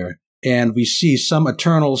Schiti here. And we see some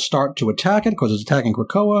Eternals start to attack it because it's attacking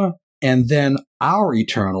Krakoa. And then our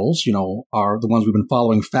Eternals, are the ones we've been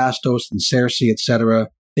following, Phastos and Cersei, etc.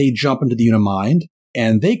 They jump into the Unimind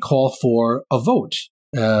and they call for a vote.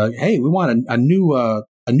 Hey, we want a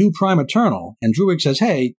new Prime Eternal. And Druig says,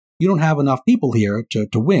 hey, you don't have enough people here to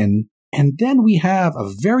win. And then we have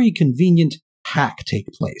a very convenient hack take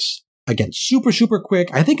place. Again, super, super quick.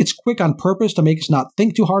 I think it's quick on purpose to make us not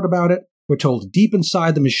think too hard about it. We're told deep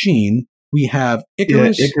inside the machine, we have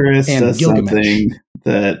Icarus and does Gilgamesh. Something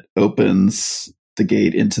that opens the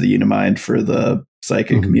gate into the Unimind for the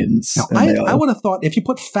psychic mutants. Now, I would have thought if you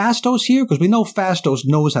put Phastos here, because we know Phastos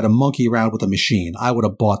knows how to monkey around with a machine, I would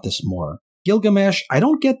have bought this more. Gilgamesh, I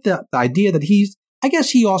don't get the idea that I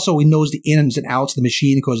guess he knows the ins and outs of the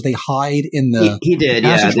machine because they hide in the he did,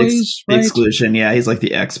 passageways, the exclusion. Yeah, he's like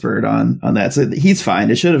the expert on that. So he's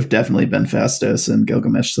fine. It should have definitely been Phastos and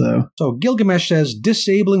Gilgamesh, though. So Gilgamesh says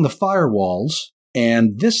disabling the firewalls,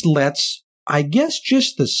 and this lets, I guess,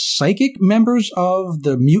 just the psychic members of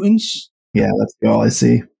the mutants. Yeah, that's all I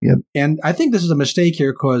see. Yep. And I think this is a mistake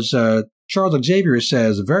here because Charles Xavier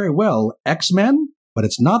says, very well, X-Men, but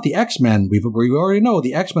it's not the X-Men. We already know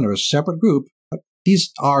the X-Men are a separate group.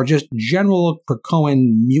 These are just general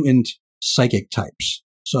Krakoan mutant psychic types.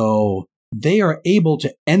 So they are able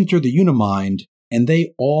to enter the Unimind, and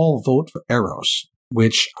they all vote for Eros,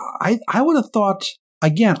 which I would have thought,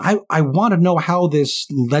 again, I want to know how this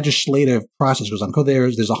legislative process goes on.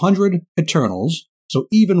 Because there's 100 Eternals, so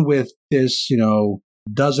even with this,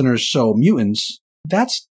 dozen or so mutants,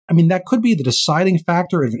 that could be the deciding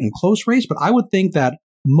factor in close race, but I would think that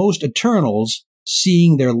most Eternals,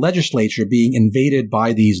 seeing their legislature being invaded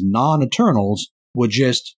by these non-Eternals, would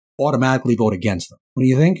just automatically vote against them. What do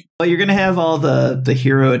you think? Well, you're going to have all the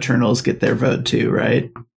hero Eternals get their vote too,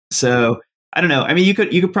 right? So I don't know. I mean, you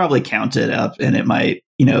could probably count it up, and it might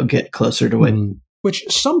get closer to what. Which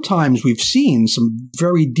sometimes we've seen some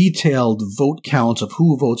very detailed vote counts of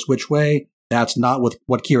who votes which way. That's not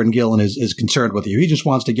what Kieran Gillen is concerned with here. He just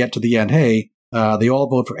wants to get to the end. Hey, they all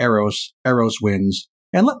vote for Eros. Eros wins.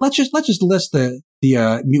 And let's just list the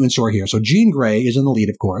mutants who are here. So Jean Grey is in the lead,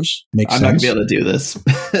 of course. Makes sense. I'm not going to be able to do this.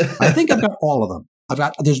 I think I've got all of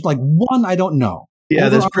them. There's like one I don't know. Yeah,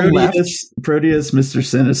 there's Proteus, Mr.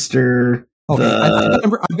 Sinister. Okay,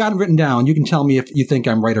 I've got them written down. You can tell me if you think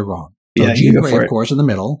I'm right or wrong. So Jean Grey, of course, in the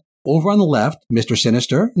middle. Over on the left, Mr.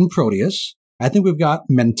 Sinister and Proteus. I think we've got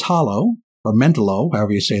Mentalo, or Mentalo,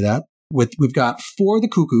 however you say that. We've got For the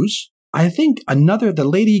Cuckoos. I think the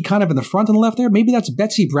lady kind of in the front and the left there, maybe that's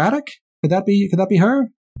Betsy Braddock. Could that be her?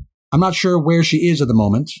 I'm not sure where she is at the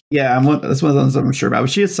moment. Yeah, that's one of those I'm sure about. But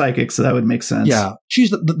she is psychic, so that would make sense. Yeah, she's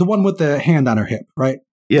the one with the hand on her hip, right?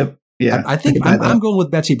 Yep. Yeah. I think I'm going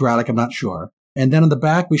with Betsy Braddock. I'm not sure. And then in the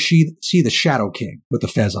back, we see the Shadow King with the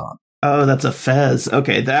fez on. Oh, that's a fez.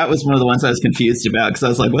 Okay, that was one of the ones I was confused about because I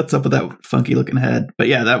was like, what's up with that funky looking head? But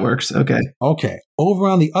yeah, that works. Okay. Okay. Over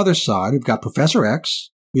on the other side, we've got Professor X.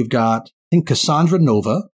 We've got, I think, Cassandra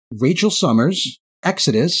Nova, Rachel Summers,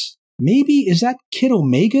 Exodus. Maybe, is that Kid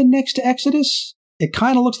Omega next to Exodus? It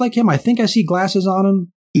kind of looks like him. I think I see glasses on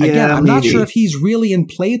him. Yeah, Again, I'm not maybe. sure if he's really in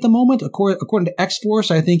play at the moment. According to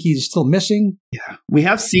X-Force, I think he's still missing. Yeah. We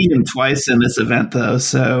have seen him twice in this event, though,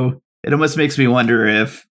 so it almost makes me wonder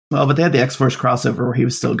if... Well, but they had the X-Force crossover where he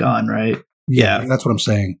was still gone, right? Yeah, that's what I'm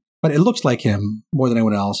saying. But it looks like him more than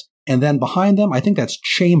anyone else. And then behind them, I think that's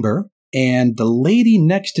Chamber. And the lady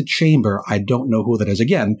next to Chamber, I don't know who that is.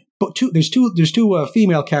 Again, but there's two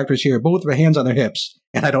female characters here, both with their hands on their hips,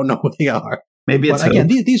 and I don't know who they are. Maybe it's But again,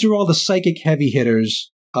 these are all the psychic heavy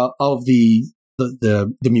hitters of the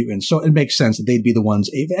mutants. So it makes sense that they'd be the ones.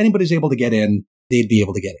 If anybody's able to get in, they'd be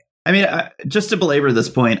able to get in. I mean, just to belabor this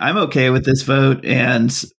point, I'm okay with this vote.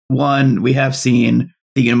 And one, we have seen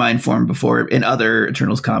the Unimind form before in other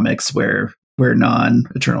Eternals comics where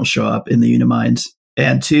non-Eternals show up in the Unimind.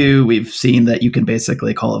 And two, we've seen that you can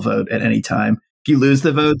basically call a vote at any time. If you lose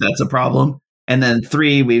the vote, that's a problem. And then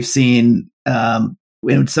three, we've seen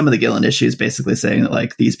in some of the Gillen issues basically saying that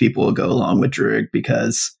like these people will go along with Druig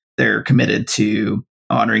because they're committed to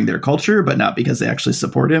honoring their culture, but not because they actually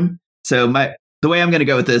support him. So the way I'm going to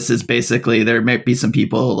go with this is basically there might be some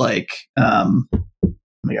people like, oh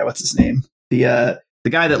my God, what's his name? The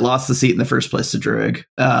guy that lost the seat in the first place to Druig.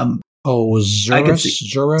 Zuras,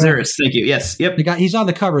 thank you. Yes, yep. The guy, he's on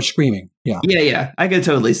the cover screaming. Yeah. I could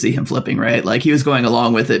totally see him flipping, right? Like he was going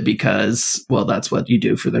along with it because, well, that's what you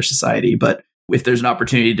do for their society. But if there's an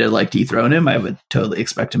opportunity to like dethrone him, I would totally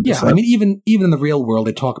expect him to. Yeah, I mean, even in the real world,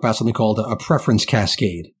 they talk about something called a preference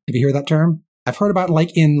cascade. Have you heard that term? I've heard about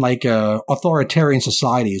in authoritarian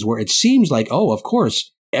societies where it seems like, oh, of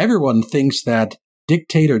course, everyone thinks that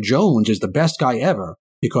Dictator Jones is the best guy ever,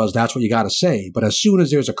 because that's what you got to say. But as soon as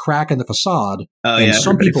there's a crack in the facade, and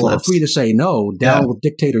some people are free to say no, down with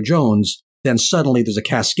Dictator Jones, then suddenly there's a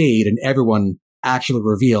cascade and everyone actually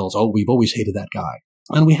reveals, oh, we've always hated that guy.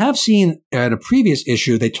 And we have seen in a previous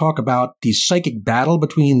issue, they talk about the psychic battle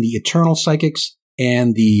between the Eternal Psychics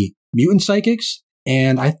and the Mutant Psychics.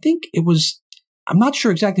 And I think it was, I'm not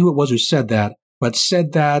sure exactly who it was who said that, but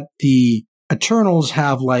said that the Eternals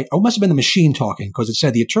have it must have been the Machine talking, because it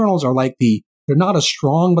said the Eternals are they're not as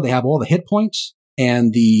strong, but they have all the hit points.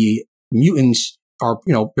 And the mutants are,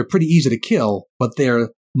 they're pretty easy to kill, but they're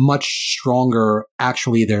much stronger,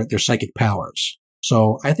 actually, their psychic powers.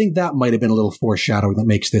 So I think that might have been a little foreshadowing that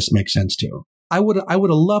makes this make sense too. I would have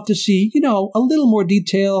loved to see, a little more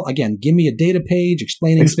detail. Again, give me a data page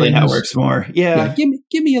explain things. How it works more. Yeah.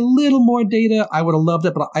 Give me a little more data. I would have loved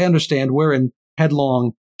it, but I understand we're in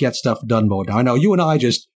headlong get stuff done mode now. I know you and I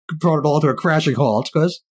just brought it all to a crashing halt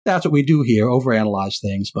because that's what we do here, overanalyze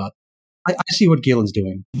things, but I see what Gillen's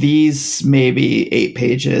doing. These maybe 8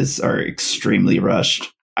 pages are extremely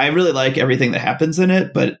rushed. I really like everything that happens in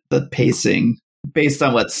it, but the pacing, based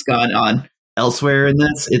on what's gone on elsewhere in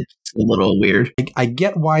this, it's a little weird. I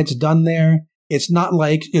get why it's done there. It's not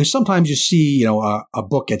like, sometimes you see, a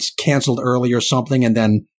book gets canceled early or something, and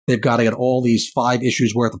then they've got to get all these 5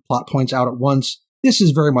 issues worth of plot points out at once. This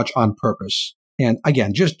is very much on purpose. And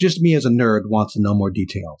again, just me as a nerd wants to know more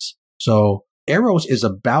details. So Eros is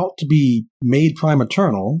about to be made Prime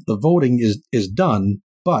Eternal. The voting is done,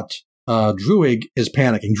 but Druig is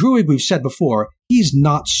panicking. Druig, we've said before, he's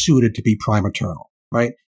not suited to be Prime Eternal,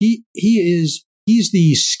 right? He's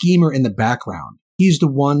the schemer in the background. He's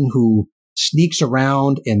the one who sneaks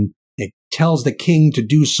around and tells the king to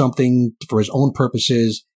do something for his own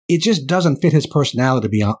purposes. It just doesn't fit his personality to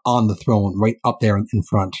be on the throne right up there in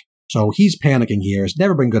front. So he's panicking here. He's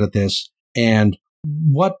never been good at this. And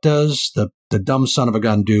what does the dumb son of a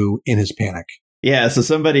gun do in his panic? Yeah, so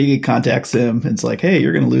somebody contacts him and it's like, hey,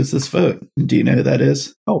 you're going to lose this vote. Do you know who that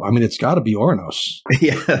is? Oh, I mean, it's got to be Oranos.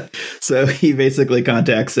 Yeah. So he basically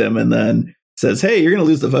contacts him and then says, hey, you're going to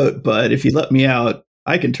lose the vote, but if you let me out,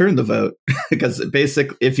 I can turn the vote. Because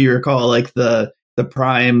basically, if you recall, the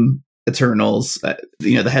Prime Eternals,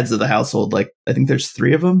 the heads of the household, I think there's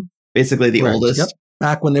 3 of them. Basically, the oldest. Yep.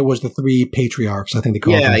 Back when there was the 3 patriarchs, I think they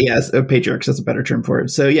called them. Yeah, patriarchs, that's a better term for it.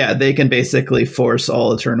 So yeah, they can basically force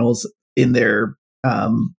all Eternals in their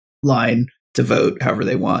line to vote however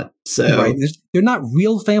they want. So right. They're not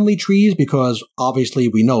real family trees because obviously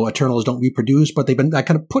we know Eternals don't reproduce, but they've been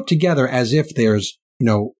kind of put together as if there's,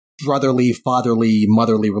 brotherly, fatherly,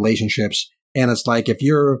 motherly relationships. And it's like if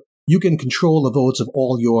you can control the votes of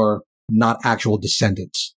all your not actual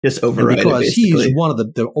descendants. Just override it, because he's one of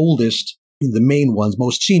the oldest, the main ones,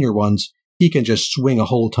 most senior ones, he can just swing a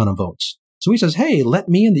whole ton of votes. So he says, hey, let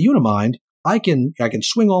me in the Unimind. I can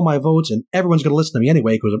swing all my votes and everyone's going to listen to me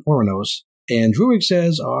anyway because of Oranos. And Druig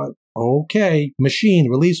says, okay, machine,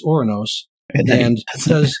 release Oranos. And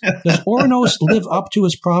does Oranos live up to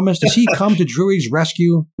his promise? Does he come to Druig's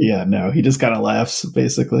rescue? Yeah, no, he just kind of laughs,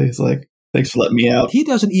 basically. He's like, Thanks for letting me out. He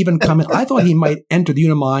doesn't even come in. I thought he might enter the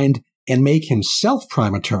Unimind and make himself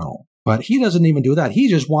Prime Eternal, but he doesn't even do that. He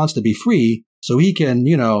just wants to be free so he can,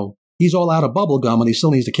 he's all out of bubblegum and he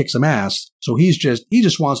still needs to kick some ass. So he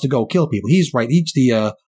just wants to go kill people. He's right. He's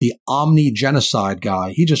the omni-genocide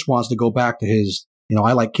guy. He just wants to go back to his,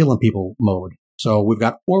 I like killing people mode. So we've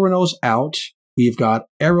got Ouranos out. We've got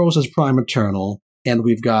Eros as Prime Eternal, and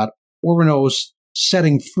we've got Ouranos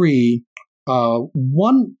setting free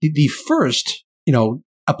the first,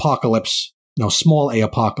 apocalypse, small A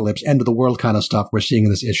apocalypse, end of the world kind of stuff we're seeing in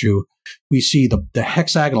this issue. We see the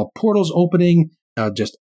hexagonal portals opening,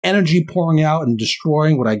 just energy pouring out and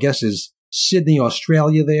destroying what I guess is Sydney,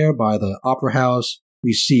 Australia there by the Opera House.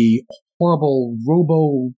 We see horrible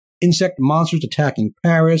robo-insect monsters attacking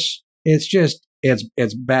Paris.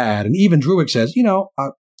 It's bad. And even Druig says,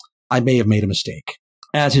 I may have made a mistake,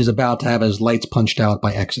 as he's about to have his lights punched out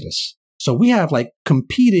by Exodus. So we have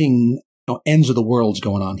competing ends of the worlds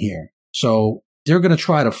going on here. So they're going to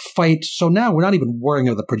try to fight. So now we're not even worrying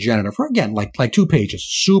about the progenitor for, again, like 2 pages,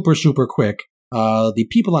 super, super quick. The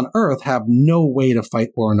people on Earth have no way to fight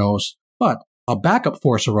Ouranos, but a backup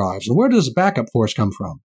force arrives. And where does the backup force come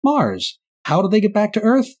from? Mars. How do they get back to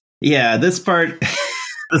Earth? Yeah, this part,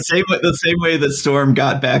 the same way that Storm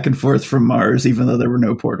got back and forth from Mars, even though there were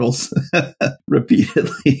no portals,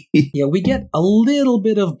 repeatedly. Yeah, we get a little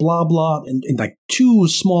bit of blah, blah, in 2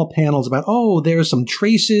 small panels about, there's some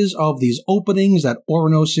traces of these openings that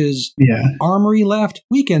Ouranos' armory left.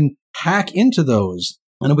 We can hack into those,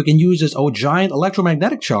 and we can use this giant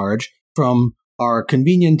electromagnetic charge from our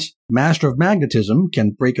convenient master of magnetism,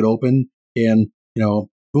 can break it open, and,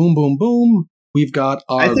 boom, boom, boom. We've got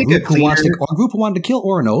our group who wanted to kill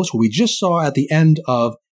Ouranos, who we just saw at the end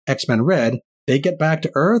of X-Men Red. They get back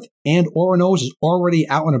to Earth, and Ouranos is already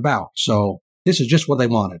out and about. So this is just what they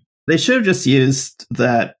wanted. They should have just used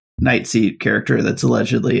that Nightseed character that's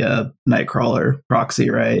allegedly a Nightcrawler proxy,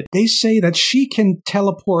 right? They say that she can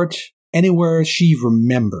teleport anywhere she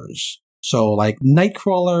remembers. So,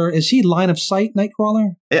 Nightcrawler, is he line of sight,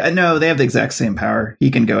 Nightcrawler? No, they have the exact same power. He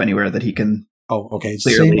can go anywhere that he can. Oh, okay.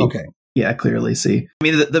 Clearly, okay. Yeah, clearly see. I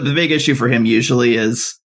mean, the big issue for him usually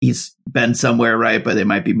is he's been somewhere, right? But they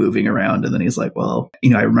might be moving around, and then he's like, well,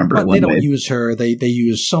 I remember but they don't use her. They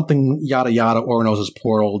use something, yada, yada, Ouranos'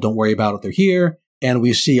 portal. Don't worry about it. They're here. And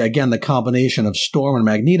we see, again, the combination of Storm and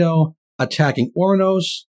Magneto attacking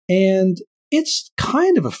Ouranos. And it's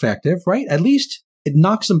kind of effective, right? At least it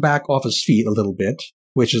knocks him back off his feet a little bit,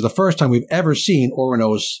 which is the first time we've ever seen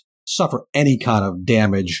Ouranos suffer any kind of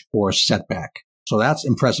damage or setback. So that's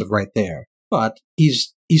impressive right there. But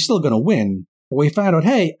he's still going to win. But we found out,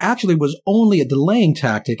 hey, actually it was only a delaying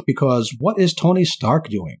tactic because what is Tony Stark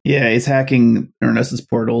doing? Yeah, he's hacking Ouranos'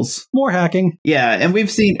 portals. More hacking. Yeah, and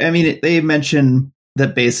we've seen, they mention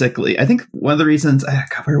that basically, I think one of the reasons,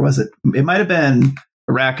 where was it? It might have been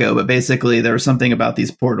Arakko, but basically there was something about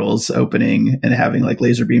these portals opening and having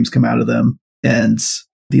laser beams come out of them. And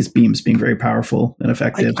these beams being very powerful and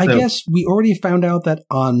effective. I guess we already found out that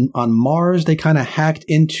on Mars, they kind of hacked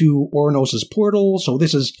into Ouranos' portal. So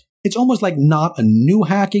it's almost like not a new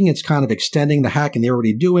hacking. It's kind of extending the hacking they're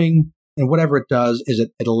already doing. And whatever it does is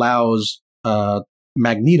it allows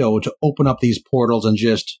Magneto to open up these portals and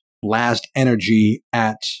just blast energy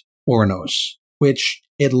at Ouranos, which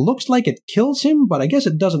it looks like it kills him, but I guess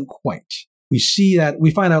it doesn't quite. We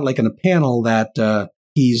find out in a panel that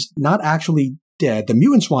he's not actually dead. The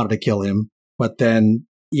mutants wanted to kill him, but then,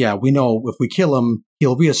 we know if we kill him,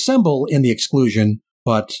 he'll reassemble in the exclusion,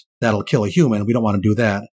 but that'll kill a human. We don't want to do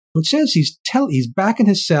that. It says he's back in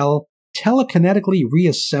his cell, telekinetically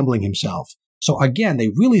reassembling himself. So again, they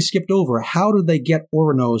really skipped over how did they get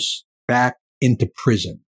Ouranos back into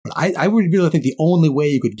prison. But I would really think the only way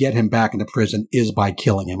you could get him back into prison is by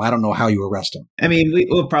killing him. I don't know how you arrest him.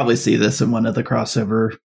 We'll probably see this in one of the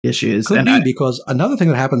crossover issues. Could be, because another thing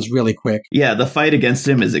that happens really quick. Yeah, the fight against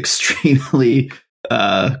him is extremely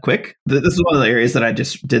quick. This is one of the areas that I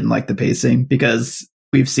just didn't like the pacing, because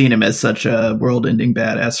we've seen him as such a world-ending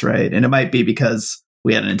badass, right? And it might be because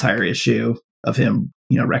we had an entire issue of him,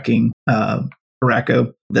 wrecking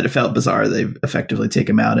Arakko, that it felt bizarre. They effectively take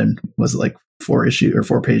him out, and was it 4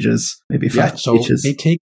 pages, maybe 5 pages. So they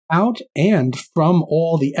take out, and from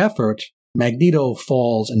all the effort, Magneto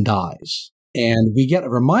falls and dies. And we get a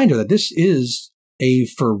reminder that this is a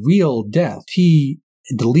for real death. He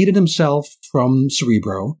deleted himself from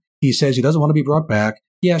Cerebro. He says he doesn't want to be brought back.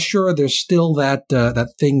 Yeah, sure, there's still that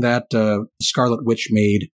thing that Scarlet Witch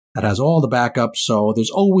made that has all the backups, so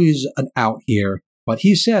there's always an out here. But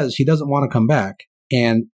he says he doesn't want to come back.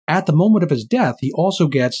 And at the moment of his death, he also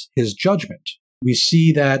gets his judgment. We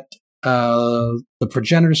see that The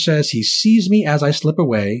progenitor says he sees me as I slip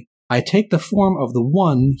away. I take the form of the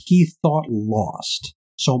one he thought lost.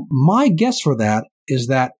 So my guess for that is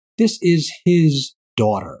that this is his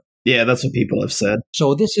daughter. Yeah, that's what people have said.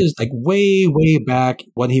 So this is like way, way back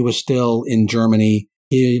when he was still in Germany.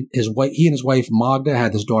 He and his wife Magda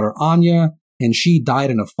had this daughter Anya, and she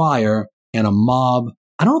died in a fire, and a mob,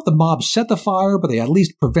 I don't know if the mob set the fire, but they at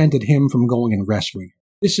least prevented him from going and rescuing her.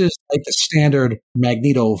 This is like the standard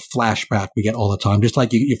Magneto flashback we get all the time. Just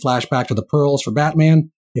like you flash back to the pearls for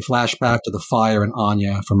Batman, you flash back to the fire and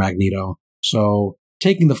Anya for Magneto. So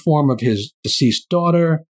taking the form of his deceased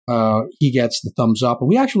daughter, he gets the thumbs up. And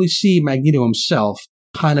we actually see Magneto himself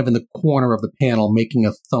kind of in the corner of the panel making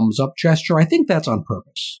a thumbs up gesture. I think that's on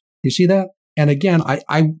purpose. You see that? And again,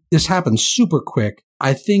 this happens super quick.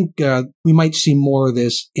 I think we might see more of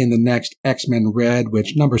this in the next X-Men Red,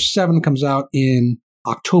 which number 7 comes out in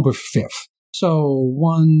October 5th. So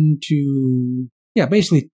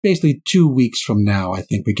basically 2 weeks from now, I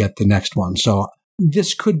think we get the next one. So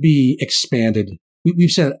this could be expanded.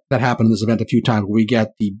 We've said that happened in this event a few times, where we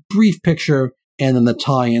get the brief picture and then the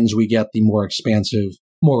tie-ins, we get the more expansive,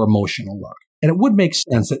 more emotional look. And it would make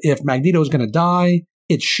sense that if Magneto is going to die,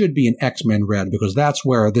 it should be in X-Men Red, because that's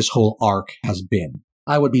where this whole arc has been.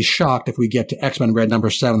 I would be shocked if we get to X-Men Red number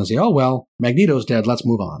 7 and say, oh, well, Magneto's dead, let's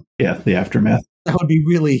move on. Yeah, the aftermath. That would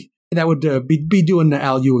be doing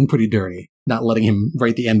Al Ewing pretty dirty, not letting him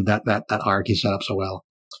write the end of that arc he set up so well.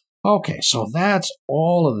 Okay, so that's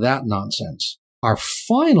all of that nonsense. Our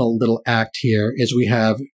final little act here is we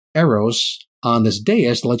have Eros on this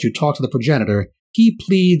dais to let you talk to the progenitor. He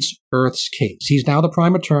pleads Earth's case. He's now the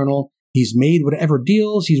Prime Eternal. He's made whatever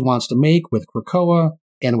deals he wants to make with Krakoa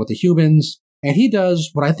and with the humans. And he does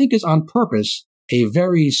what I think is on purpose a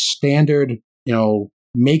very standard,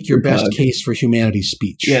 make your best case for humanity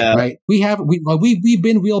speech. Yeah. Right? We've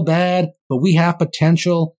been real bad, but we have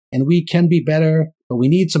potential and we can be better, but we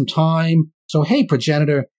need some time. So, hey,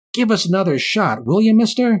 progenitor, give us another shot, will you,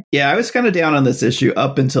 mister? Yeah, I was kind of down on this issue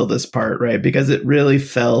up until this part, right? Because it really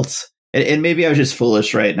felt, and maybe I was just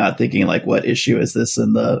foolish, right? Not thinking like, what issue is this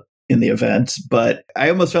in the event? But I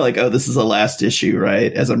almost felt like, oh, this is the last issue,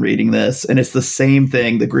 right? As I'm reading this. And it's the same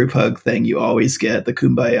thing, the group hug thing you always get, the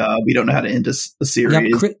kumbaya. We don't know how to end a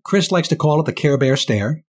series. Yep, Chris likes to call it the Care Bear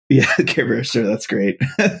stare. Yeah, Care Bear stare, that's great.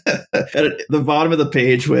 At the bottom of the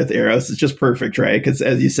page with Eros is just perfect, right? Because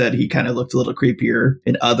as you said, he kind of looked a little creepier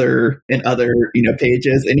in other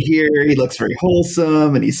pages. And here he looks very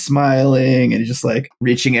wholesome and he's smiling and he's just like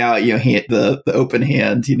reaching out, the open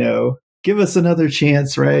hand, give us another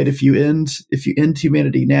chance, right? If you end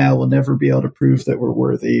humanity now, we'll never be able to prove that we're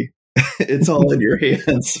worthy. It's all in your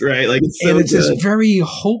hands, right? Like it's this very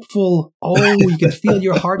hopeful. Oh, you can feel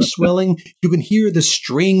your heart swelling. You can hear the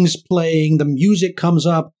strings playing. The music comes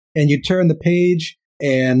up, and you turn the page,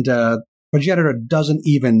 and progenitor doesn't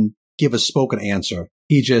even give a spoken answer.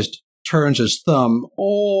 He just turns his thumb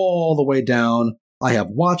all the way down. I have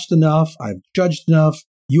watched enough. I've judged enough.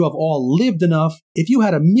 You have all lived enough. If you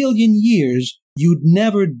had 1,000,000 years, you'd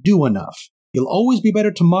never do enough. You'll always be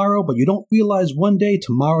better tomorrow, but you don't realize one day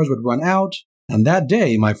tomorrow's would run out. And that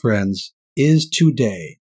day, my friends, is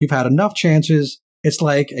today. You've had enough chances. It's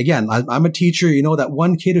like, again, I'm a teacher. That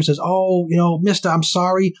one kid who says, oh, mister, I'm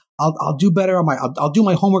sorry. I'll do better. I'll do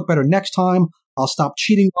my homework better next time. I'll stop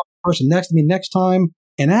cheating on the person next to me next time.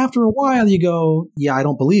 And after a while, you go, yeah, I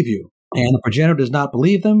don't believe you. And the progenitor does not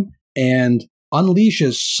believe them and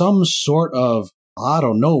unleashes some sort of, I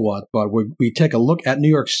don't know what, but we take a look at New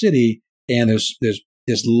York City. And there's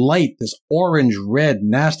this light, this orange, red,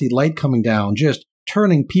 nasty light coming down, just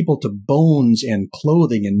turning people to bones and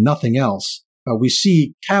clothing and nothing else. We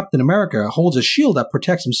see Captain America holds a shield that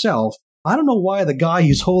protects himself. I don't know why the guy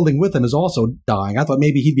he's holding with him is also dying. I thought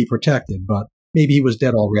maybe he'd be protected, but maybe he was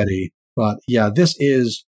dead already. But yeah,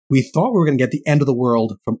 we thought we were going to get the end of the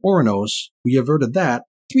world from Oranos. We averted that.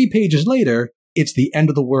 3 pages later, it's the end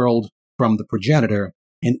of the world from the progenitor.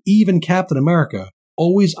 And even Captain America,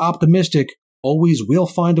 always optimistic, always will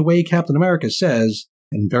find a way, Captain America says,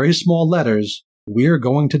 in very small letters, we're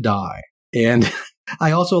going to die. And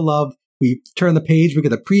I also love, we turn the page, we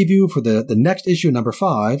get a preview for the next issue, number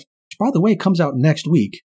 5, which, by the way, comes out next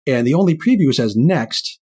week. And the only preview says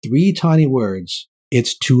next, 3 tiny words,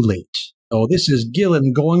 it's too late. So this is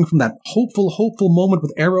Gillen going from that hopeful moment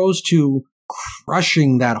with Eros to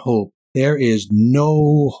crushing that hope. There is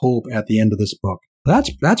no hope at the end of this book.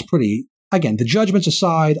 That's pretty... Again, the judgments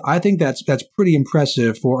aside, I think that's pretty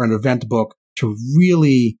impressive for an event book to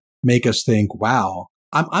really make us think, wow,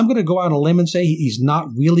 I'm going to go out on a limb and say he's not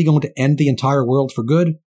really going to end the entire world for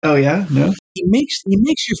good. Oh, yeah? No? He makes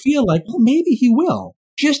you feel like, well, maybe he will.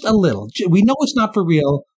 Just a little. We know it's not for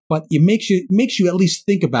real, but it makes you at least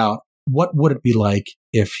think about what would it be like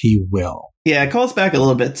if he will. Yeah, it calls back a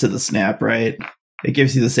little bit to the snap, right? It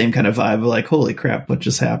gives you the same kind of vibe of like, holy crap, what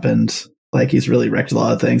just happened? Like, he's really wrecked a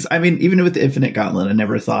lot of things. I mean, even with the Infinite Gauntlet, I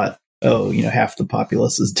never thought, half the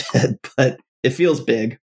populace is dead, but it feels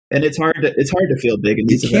big. And it's hard to feel big in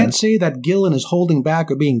these events. You can't say that Gillen is holding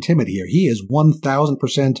back or being timid here. He is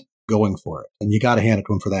 1,000% going for it. And you got to hand it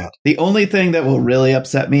to him for that. The only thing that will really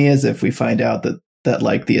upset me is if we find out that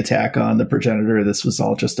like the attack on the progenitor, this was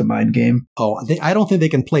all just a mind game. Oh, I don't think they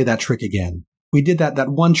can play that trick again. We did that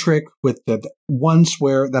one trick with the once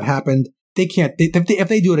where that happened. They can't. If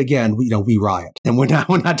they do it again, we riot, and we're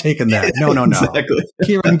not taking that. No. Exactly.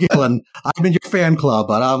 Kieran Gillen, I'm in your fan club,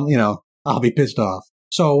 but I'll be pissed off.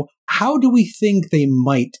 So, how do we think they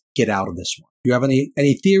might get out of this one? Do you have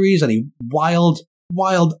any theories? Any wild,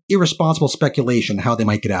 irresponsible speculation how they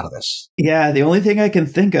might get out of this? Yeah, the only thing I can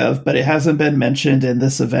think of, but it hasn't been mentioned in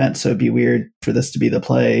this event, so it'd be weird for this to be the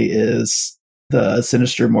play, is the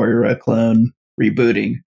Sinister Moira clone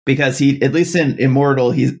rebooting. Because he, at least in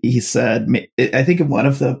Immortal, he said, I think in one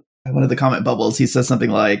of the comment bubbles, he says something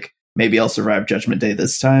like, maybe I'll survive Judgment Day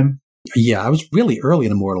this time. Yeah, I was really early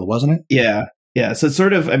in Immortal, wasn't it? Yeah. So it's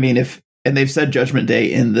sort of, I mean, and they've said Judgment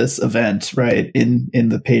Day in this event, right? In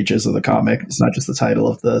the pages of the comic. It's not just the title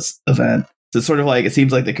of this event. So it's sort of like, it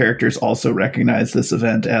seems like the characters also recognize this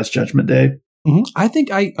event as Judgment Day. Mm-hmm. I think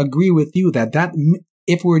I agree with you that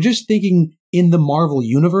if we're just thinking in the Marvel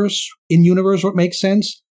universe, what makes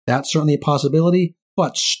sense, that's certainly a possibility.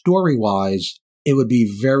 But story-wise, it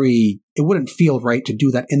wouldn't feel right to do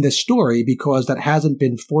that in this story because that hasn't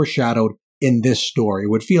been foreshadowed in this story. It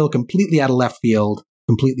would feel completely out of left field,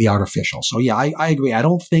 completely artificial. So yeah, I agree. I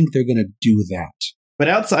don't think they're going to do that. But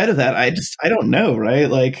outside of that, I don't know, right?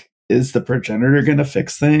 Like, is the progenitor going to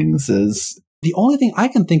fix things? The only thing I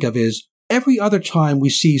can think of is every other time we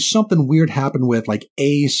see something weird happen with like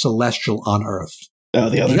a Celestial on Earth. Oh,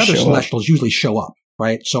 the other Celestials usually show up.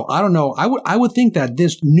 Right. So I don't know. I would think that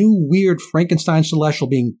this new weird Frankenstein Celestial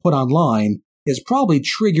being put online is probably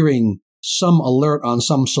triggering some alert on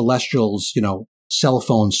some Celestial's, cell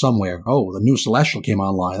phone somewhere. Oh, the new Celestial came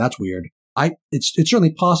online. That's weird. It's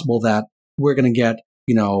certainly possible that we're going to get,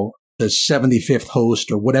 the 75th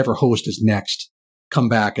host or whatever host is next come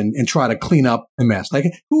back and try to clean up the mess. Like,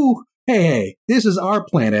 hey, this is our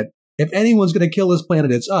planet. If anyone's going to kill this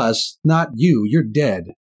planet, it's us, not you. You're dead.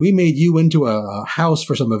 We made you into a house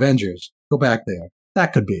for some Avengers. Go back there.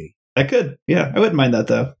 That could be. I could. Yeah, I wouldn't mind that,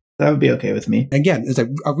 though. That would be okay with me. Again, it's a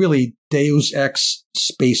really Deus Ex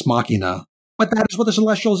space machina. But that is what the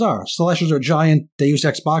Celestials are. Celestials are giant Deus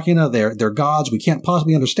Ex machina. They're gods we can't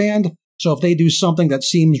possibly understand. So if they do something that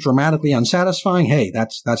seems dramatically unsatisfying, hey,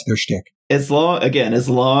 that's their shtick. As long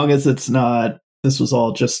as it's not, this was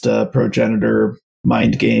all just a progenitor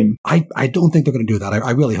mind game. I don't think they're going to do that.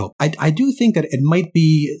 I really hope. I do think that it might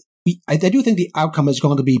be. I do think the outcome is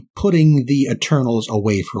going to be putting the Eternals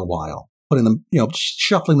away for a while, putting them,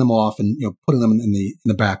 shuffling them off, and putting them in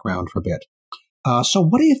the background for a bit. So,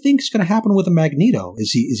 what do you think is going to happen with the Magneto?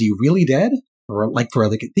 Is he really dead, or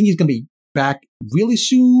think he's going to be back really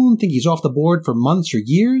soon? Think he's off the board for months or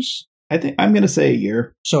years? I think I'm going to say a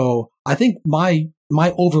year. So, I think my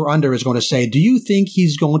over-under is going to say, do you think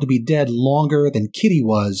he's going to be dead longer than Kitty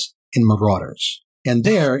was in Marauders? And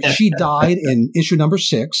there, she died in issue number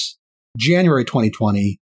 6, January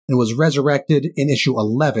 2020, and was resurrected in issue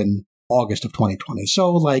 11, August of 2020.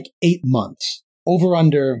 So, 8 months.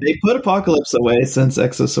 Over-under. They put Apocalypse away since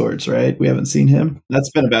Exoswords, right? We haven't seen him. That's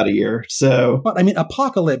been about a year. So, but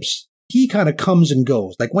Apocalypse, he kind of comes and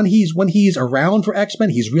goes. Like when he's around for X-Men,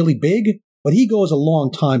 he's really big. But he goes a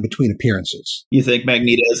long time between appearances. You think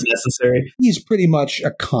Magneto is necessary? He's pretty much a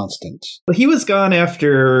constant. But he was gone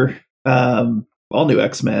after all new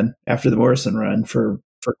X-Men, after the Morrison run for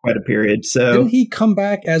quite a period. So didn't he come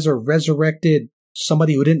back as a resurrected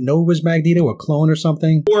somebody who didn't know was Magneto, a clone or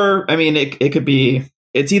something? Or, it could be,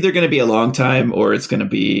 it's either going to be a long time or it's going to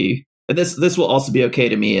be, and this will also be okay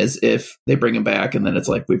to me, as if they bring him back and then it's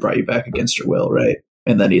like, we brought you back against your will, right?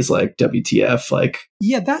 And then he's like, WTF,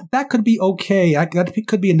 Yeah, that could be okay. That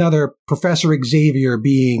could be another Professor Xavier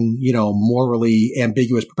being, morally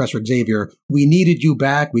ambiguous Professor Xavier. We needed you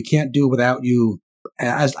back. We can't do it without you.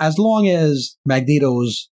 As long as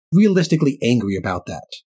Magneto's realistically angry about that,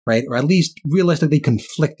 right? Or at least realistically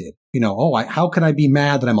conflicted. How can I be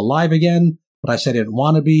mad that I'm alive again, but I said I didn't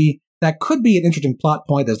want to be? That could be an interesting plot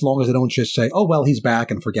point as long as they don't just say, oh, well, he's back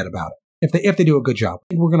and forget about it. If they do a good job. I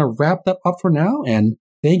think we're going to wrap that up for now, and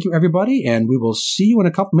thank you, everybody, and we will see you in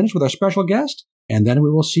a couple minutes with our special guest, and then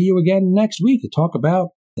we will see you again next week to talk about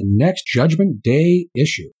the next Judgment Day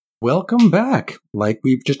issue. Welcome back. Like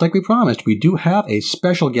we promised, we do have a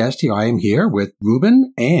special guest here. I am here with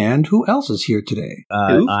Ruben, and who else is here today?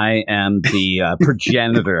 I am the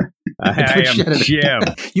progenitor. I am Jim.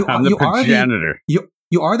 I'm the progenitor.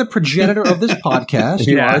 You are the progenitor of this podcast.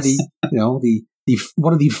 You Yes. are the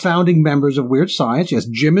one of the founding members of Weird Science. Yes,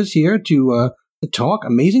 Jim is here to talk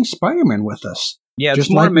Amazing Spider-Man with us. Yeah, Just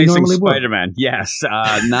it's more like we Amazing normally would. Spider-Man. Yes,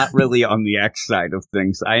 not really on the X side of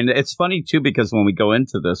things. And it's funny, too, because when we go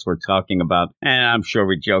into this, we're talking about, and I'm sure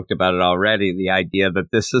we joked about it already, the idea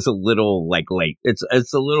that this is a little, late. It's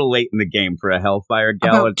a little late in the game for a Hellfire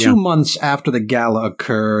Gala. About 2 months after the gala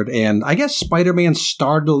occurred, and I guess Spider-Man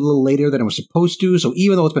started a little later than it was supposed to, so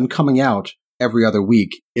even though it's been coming out every other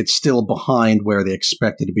week, it's still behind where they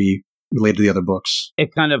expected to be related to the other books.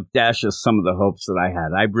 It kind of dashes some of the hopes that I had.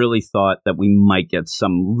 I really thought that we might get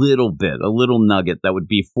some little nugget that would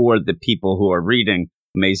be for the people who are reading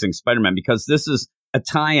Amazing Spider-Man, because this is a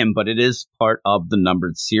tie-in, but it is part of the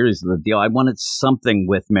numbered series of the deal. I wanted something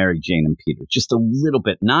with Mary Jane and Peter, just a little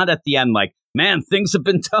bit, not at the end like, man, things have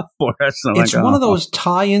been tough for us. It's one of those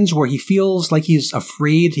tie-ins where he feels like he's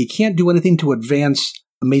afraid he can't do anything to advance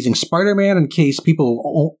Amazing Spider-Man in case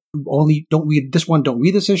people only don't read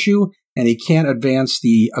this issue, and he can't advance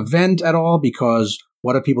the event at all because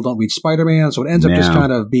what if people don't read Spider-Man? So it ends up just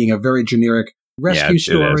kind of being a very generic rescue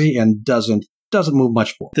story and doesn't move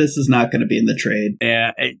much forward. This is not going to be in the trade.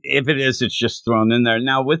 Yeah, if it is, it's just thrown in there.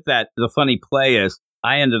 Now, with that, the funny play is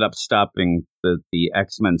I ended up stopping the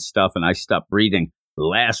X-Men stuff, and I stopped reading the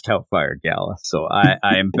last Hellfire Gala. So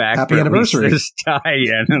I am back Happy for anniversary. This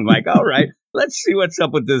tie-in. And like, all right, let's see what's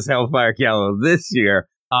up with this Hellfire Gala this year.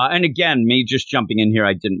 And again, me just jumping in here,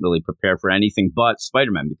 I didn't really prepare for anything but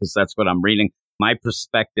Spider-Man because that's what I'm reading. My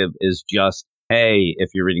perspective is just, hey,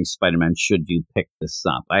 if you're reading Spider-Man, should you pick this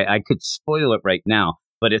up? I could spoil it right now,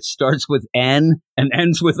 but it starts with N and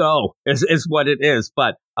ends with O is what it is.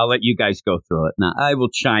 But I'll let you guys go through it. Now, I will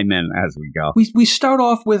chime in as we go. We start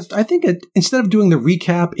off with, I think, instead of doing the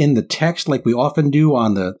recap in the text like we often do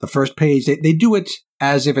on the first page, they do it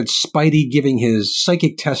as if it's Spidey giving his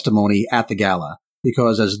psychic testimony at the gala.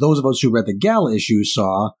 Because as those of us who read the gala issue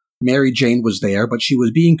saw, Mary Jane was there, but she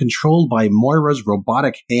was being controlled by Moira's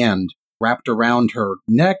robotic hand wrapped around her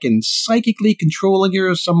neck and psychically controlling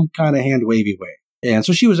her some kind of hand-wavy way. And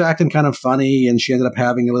so she was acting kind of funny, and she ended up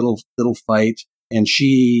having a little fight, and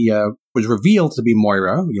she was revealed to be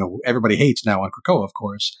Moira. You know, everybody hates now on Krakoa, of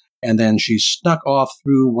course. And then she snuck off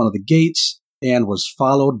through one of the gates and was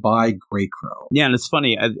followed by Grey Crow. Yeah, and it's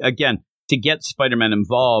funny, again, to get Spider-Man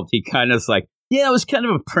involved, he kind of like, yeah, it was kind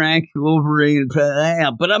of a prank, Wolverine,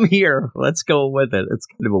 but I'm here. Let's go with it. It's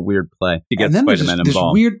kind of a weird play to get Spider-Man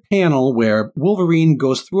involved. This weird panel where Wolverine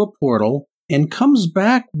goes through a portal and comes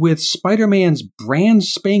back with Spider-Man's brand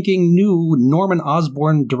spanking new Norman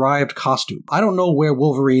Osborn-derived costume. I don't know where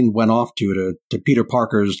Wolverine went off to Peter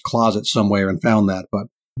Parker's closet somewhere and found that, but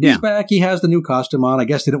he's back. He has the new costume on. I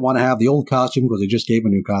guess they didn't want to have the old costume because they just gave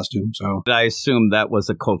him a new costume. So I assume that was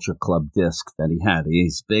a Culture Club disc that he had.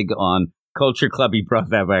 He's big on Culture Club. He brought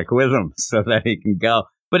that back with him so that he can go.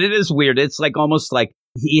 But it is weird. It's like almost like,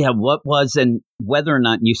 what was, and whether or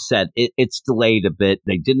not you said it's delayed a bit.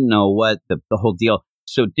 They didn't know what the whole deal.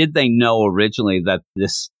 So did they know originally that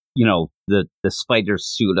this, the spider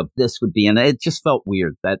suit of this would be in it? It just felt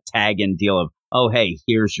weird. That tag in deal of, oh, hey,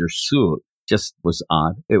 here's your suit. Just was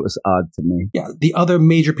odd. It was odd to me. Yeah, the other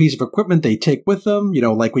major piece of equipment they take with them,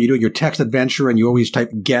 like when you do your text adventure and you always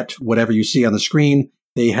type get whatever you see on the screen,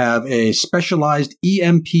 they have a specialized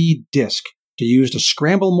EMP disc to use to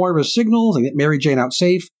scramble Moira's signals and get Mary Jane out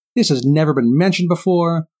safe. This has never been mentioned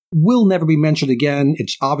before, will never be mentioned again.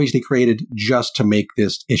 It's obviously created just to make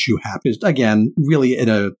this issue happen. Again, really in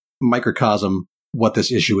a microcosm what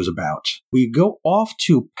this issue is about. We go off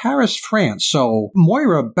to Paris, France. So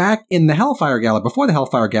Moira, back in the Hellfire Gala, before the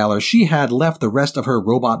Hellfire Gala, she had left the rest of her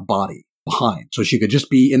robot body behind. So she could just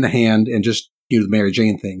be in the hand and just do the Mary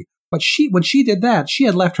Jane thing. But when she did that, she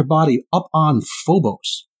had left her body up on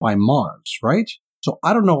Phobos by Mars, right? So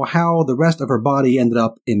I don't know how the rest of her body ended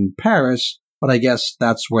up in Paris, but I guess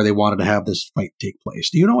that's where they wanted to have this fight take place.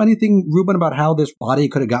 Do you know anything, Ruben, about how this body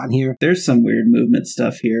could have gotten here? There's some weird movement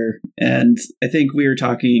stuff here. And I think we were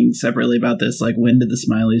talking separately about this, like when did the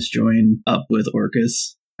Smileys join up with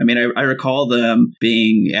Orcus? I mean, I recall them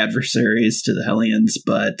being adversaries to the Hellions,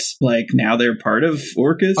 but like now they're part of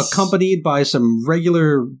Orcus? Accompanied by some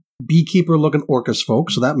regular beekeeper-looking Orcus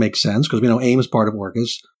folks, so that makes sense, because we know AIM is part of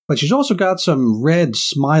Orcus. But she's also got some red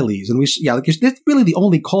smileys, and that's really the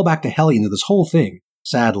only callback to Hellion of this whole thing,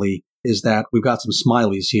 sadly, is that we've got some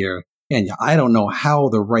smileys here. And yeah, I don't know how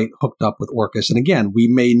the Right hooked up with Orcus. And again, we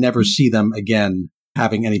may never see them again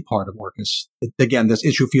having any part of Orcus. Again, this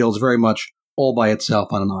issue feels very much all by itself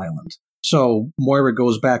on an island. So Moira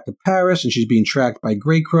goes back to Paris and she's being tracked by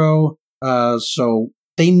Greycrow. So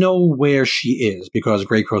they know where she is because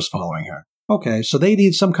Greycrow's following her. Okay, so they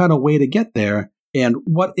need some kind of way to get there. And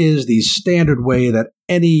what is the standard way that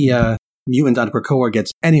any mutant on Krakoa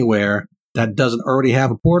gets anywhere that doesn't already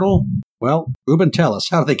have a portal? Well, Ruben, tell us,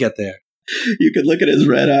 how do they get there? You could look at his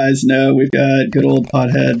red eyes. No, we've got good old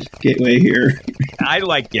Pothead Gateway here. I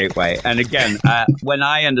like Gateway. And again, when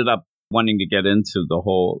I ended up wanting to get into the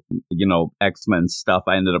whole, X-Men stuff,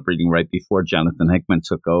 I ended up reading right before Jonathan Hickman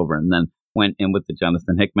took over and then went in with the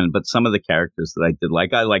Jonathan Hickman. But some of the characters that I did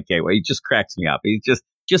I like Gateway. He just cracks me up. He's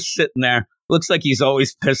just sitting there. Looks like he's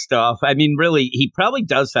always pissed off. I mean, really, he probably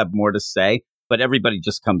does have more to say. But everybody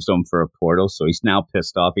just comes to him for a portal, so he's now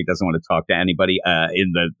pissed off. He doesn't want to talk to anybody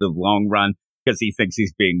in the long run because he thinks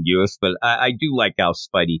he's being used. But I do like how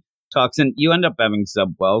Spidey talks. And you end up having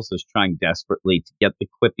Zeb Wells is trying desperately to get the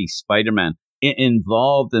quippy Spider-Man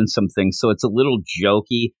involved in some things. So it's a little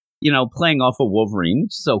jokey, playing off of Wolverine,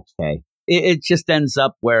 which is okay. It just ends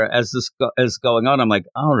up where as this is going on, I'm like,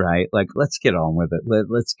 all right, let's get on with it.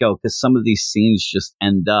 Let's go. Because some of these scenes just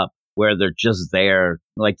end up where they're just there,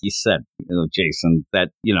 like you said, Jason,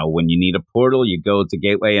 that, when you need a portal, you go to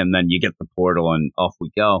Gateway and then you get the portal and off we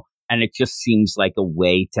go. And it just seems like a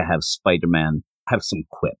way to have Spider-Man have some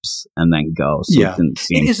quips and then go. So yeah,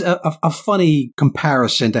 it is a funny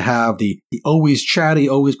comparison to have the always chatty,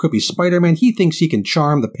 always quippy Spider-Man. He thinks he can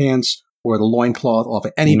charm the pants or the loincloth off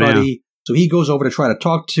of anybody. Yeah. So he goes over to try to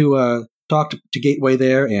talk to Gateway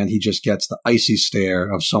there, and he just gets the icy stare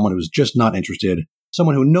of someone who's just not interested.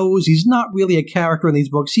 Someone who knows he's not really a character in these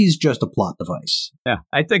books. He's just a plot device. Yeah,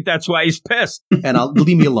 I think that's why he's pissed. And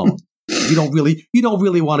leave me alone. You don't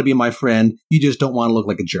really want to be my friend. You just don't want to look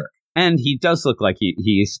like a jerk. And he does look like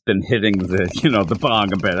he's been hitting the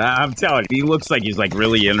bong a bit. I'm telling you, he looks like he's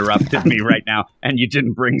really interrupted me right now. And you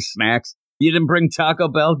didn't bring snacks. You didn't bring Taco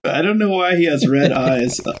Bell? I don't know why he has red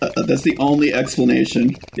eyes. That's the only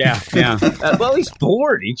explanation. Yeah. Well, he's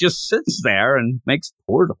bored. He just sits there and makes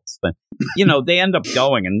portals. But, they end up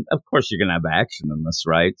going. And, of course, you're going to have action in this,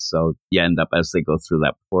 right? So you end up, as they go through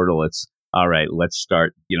that portal, it's, all right, let's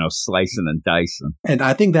start, slicing and dicing. And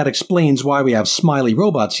I think that explains why we have smiley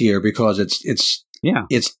robots here, because it's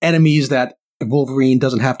enemies that Wolverine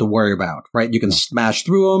doesn't have to worry about, right? You can smash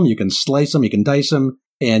through them, you can slice them, you can dice them.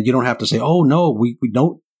 And you don't have to say, oh, no, we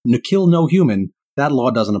don't kill no human. That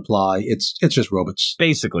law doesn't apply. It's just robots.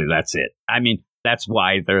 Basically, that's it. I mean, that's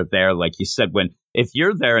why they're there. Like you said, if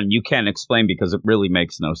you're there and you can't explain because it really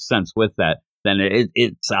makes no sense with that, then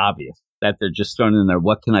it's obvious that they're just throwing in there.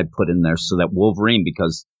 What can I put in there so that Wolverine,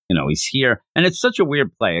 because, he's here. And it's such a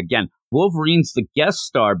weird play. Again, Wolverine's the guest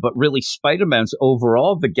star, but really Spider-Man's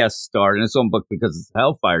overall the guest star in his own book because it's a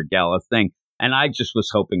Hellfire Gala thing. And I just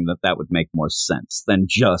was hoping that would make more sense than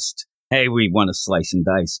just, hey, we want to slice and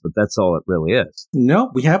dice, but that's all it really is.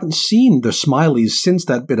 No, we haven't seen the Smileys since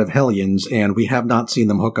that bit of Hellions, and we have not seen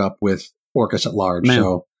them hook up with Orcus at large. Man.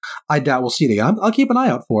 So I doubt we'll see it again. I'll keep an eye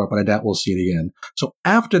out for it, but I doubt we'll see it again. So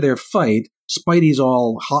after their fight, Spidey's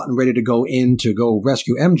all hot and ready to go in to go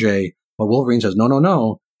rescue MJ, but Wolverine says,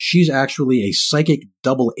 no. She's actually a psychic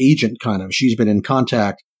double agent kind of. She's been in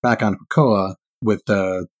contact back on Krakoa with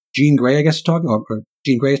Jean Grey, I guess, or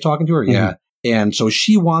Jean Grey is talking to her? Mm-hmm. Yeah. And so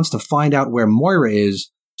she wants to find out where Moira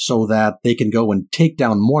is so that they can go and take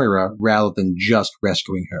down Moira rather than just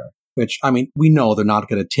rescuing her. Which, I mean, we know they're not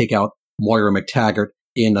going to take out Moira McTaggart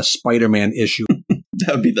in a Spider-Man issue.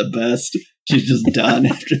 That would be the best. She's just done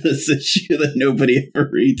after this issue that nobody ever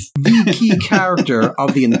reads. The key character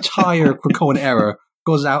of the entire Krakoan era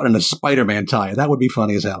goes out in a Spider-Man tie. That would be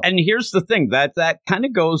funny as hell. And here's the thing, that kind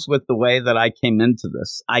of goes with the way that I came into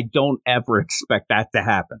this. I don't ever expect that to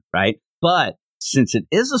happen, right? But since it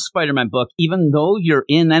is a Spider-Man book, even though you're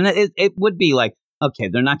in, and it would be like, okay,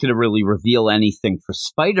 they're not going to really reveal anything for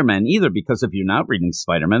Spider-Man either, because if you're not reading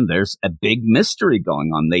Spider-Man, there's a big mystery going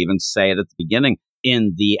on. They even say it at the beginning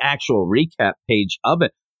in the actual recap page of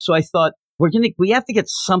it. So I thought, we have to get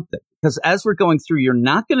something. Because as we're going through, you're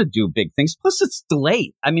not going to do big things. Plus, it's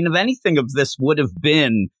delayed. I mean, if anything of this would have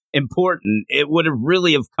been important, it would have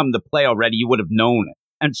really have come to play already. You would have known it.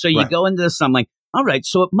 And so you go into this, I'm like, all right,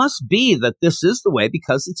 so it must be that this is the way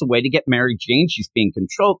because it's a way to get Mary Jane. She's being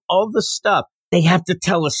controlled. All the stuff. They have to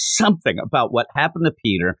tell us something about what happened to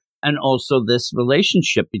Peter and also this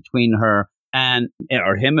relationship between her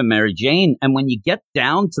or him and Mary Jane. And when you get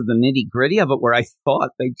down to the nitty gritty of it, where I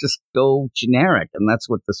thought they just go generic, and that's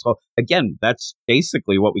what this whole, again, that's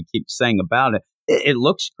basically what we keep saying about it. it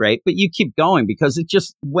looks great, but you keep going because it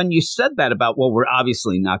just, when you said that about, well, we're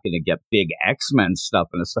obviously not going to get big X-Men stuff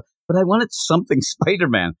and stuff, but I wanted something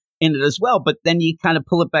Spider-Man in it as well. But then you kind of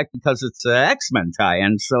pull it back because it's an X-Men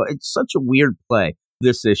tie-in. So it's such a weird play,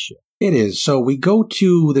 this issue. It is. So we go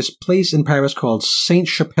to this place in Paris called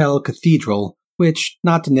Sainte-Chapelle Cathedral, which,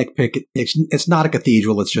 not to nitpick, it's not a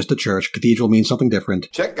cathedral, it's just a church. Cathedral means something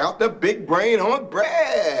different. Check out the big brain on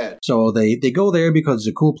bread. So they go there because it's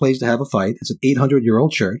a cool place to have a fight. It's an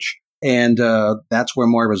 800-year-old church, and that's where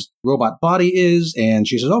Moira's robot body is, and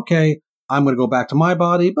she says, okay, I'm going to go back to my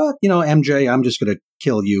body, but, MJ, I'm just going to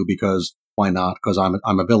kill you because why not? Because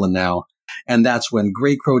I'm a villain now. And that's when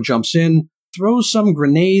Grey Crow jumps in, throws some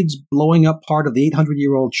grenades, blowing up part of the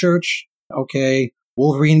 800-year-old church. Okay.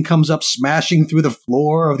 Wolverine comes up smashing through the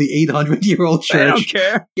floor of the 800-year-old church. I don't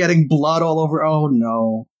care. Getting blood all over. Oh,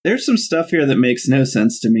 no. There's some stuff here that makes no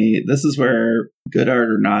sense to me. This is where, good art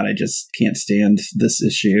or not, I just can't stand this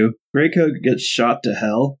issue. Grey Crow gets shot to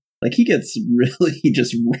hell. Like, he gets really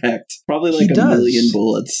just wrecked. Probably like a million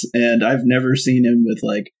bullets. And I've never seen him with,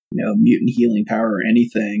 like, mutant healing power or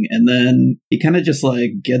anything. And then he kind of just,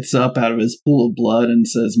 like, gets up out of his pool of blood and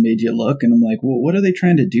says, made you look. And I'm like, well, what are they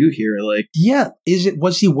trying to do here? Like, yeah.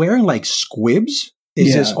 Was he wearing, like, squibs?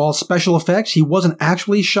 Is this all special effects? He wasn't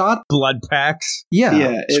actually shot? Blood packs? Yeah.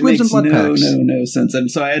 It squibs makes and blood packs. no sense. And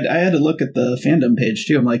so I had to look at the fandom page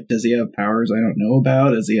too. I'm like, does he have powers I don't know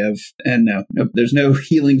about? Does he have... And nope, there's no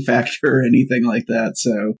healing factor or anything like that.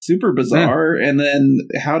 So super bizarre. Yeah. And then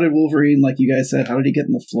how did Wolverine, like you guys said, how did he get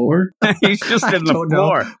in the floor? He's just in the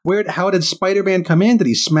floor. How did Spider-Man come in? Did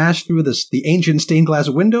he smash through the ancient stained glass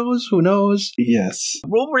windows? Who knows? Yes.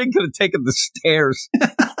 Wolverine could have taken the stairs.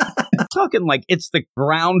 Talking like it's the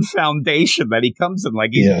ground foundation that he comes in, like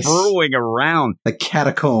he's burrowing around. The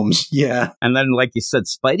catacombs, yeah. And then, like you said,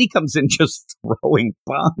 Spidey comes in just throwing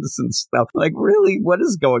bombs and stuff. Like, really, what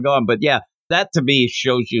is going on? But yeah, that to me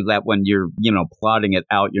shows you that when you're, plotting it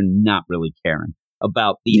out, you're not really caring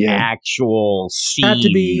about the actual scene. It had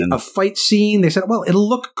to be a fight scene. They said, well, it'll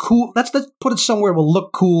look cool. Let's put it somewhere it will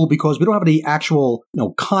look cool because we don't have any actual,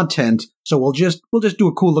 content. So we'll just do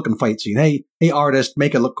a cool looking fight scene. Hey, artist,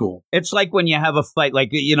 make it look cool. It's like when you have a fight,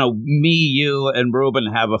 like, me, you, and Ruben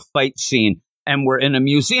have a fight scene and we're in a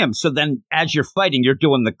museum. So then as you're fighting, you're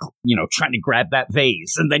doing the, trying to grab that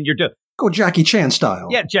vase and then you're doing... Go Jackie Chan style.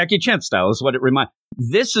 Yeah, Jackie Chan style is what it reminds.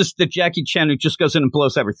 This is the Jackie Chan who just goes in and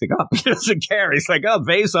blows everything up. He doesn't care. He's like, oh,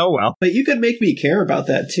 vase, oh well. But you could make me care about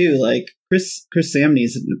that too. Like Chris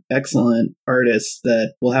Samney's an excellent artist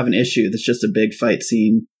that will have an issue that's just a big fight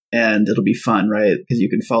scene. And it'll be fun, right? Because you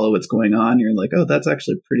can follow what's going on. You're like, oh, that's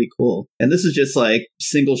actually pretty cool. And this is just like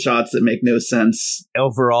single shots that make no sense.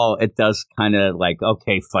 Overall, it does kind of like,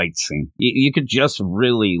 okay, fight scene. You could just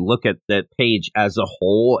really look at that page as a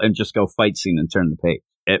whole and just go fight scene and turn the page.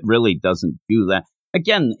 It really doesn't do that.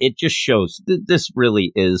 Again, it just shows this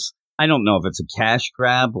really is, I don't know if it's a cash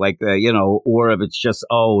grab, like, or if it's just,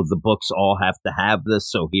 oh, the books all have to have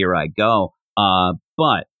this, so here I go.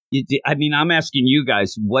 But I'm asking you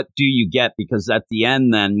guys, what do you get? Because at the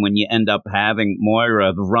end, then, when you end up having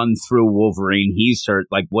Moira run through Wolverine, he's hurt.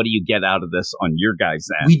 Like, what do you get out of this on your guys'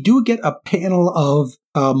 end? We do get a panel of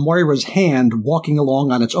Moira's hand walking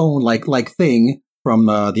along on its own, like thing from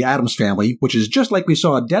the Addams Family, which is just like we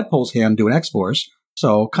saw Deadpool's hand do in X-Force.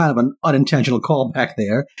 So kind of an unintentional callback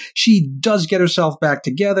there. She does get herself back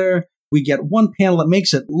together. We get one panel that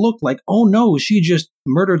makes it look like, oh no, she just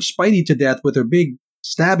murdered Spidey to death with her big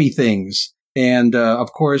stabby things. And,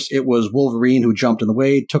 of course, it was Wolverine who jumped in the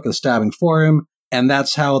way, took the stabbing for him. And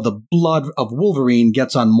that's how the blood of Wolverine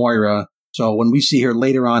gets on Moira. So when we see her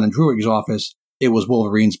later on in Druig's office, it was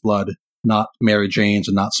Wolverine's blood, not Mary Jane's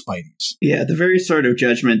and not Spidey's. Yeah, at the very start of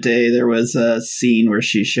Judgment Day, there was a scene where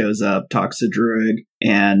she shows up, talks to Druig,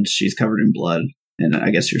 and she's covered in blood. And I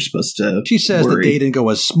guess you're supposed to She says worry. The day didn't go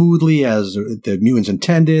as smoothly as the mutants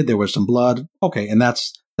intended. There was some blood. Okay, and that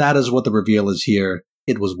is what the reveal is here.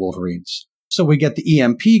 It was Wolverine's. So we get the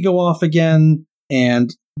EMP go off again, and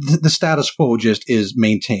the status quo just is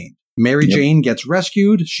maintained. Mary Jane gets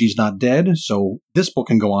rescued. She's not dead, so this book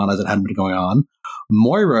can go on as it hadn't been going on.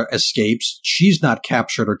 Moira escapes. She's not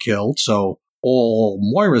captured or killed, so all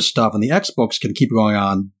Moira's stuff in the X books can keep going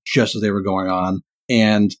on just as they were going on,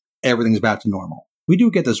 and everything's back to normal. We do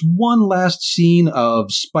get this one last scene of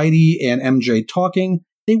Spidey and MJ talking.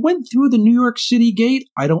 They went through the New York City gate.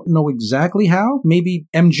 I don't know exactly how. Maybe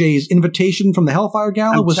MJ's invitation from the Hellfire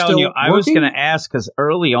Gala was still working. I was going to ask, because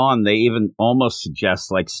early on, they even almost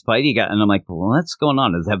suggest, like, Spidey got, and I'm like, well, what's going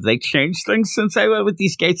on? Have they changed things since I went with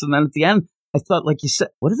these gates? And then at the end, I thought, like you said,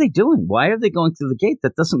 what are they doing? Why are they going through the gate?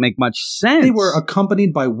 That doesn't make much sense. They were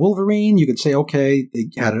accompanied by Wolverine. You could say, okay, they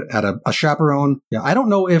had a chaperone. Yeah, I don't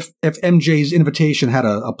know if MJ's invitation had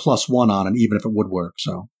a +1 on it, even if it would work.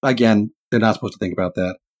 So again, they're not supposed to think about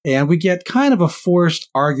that. And we get kind of a forced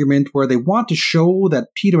argument where they want to show that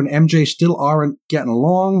Peter and MJ still aren't getting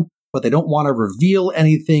along, but they don't want to reveal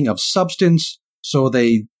anything of substance. So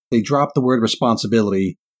they drop the word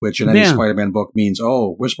responsibility, which in any Spider-Man book means,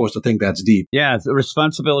 oh, we're supposed to think that's deep. Yeah, the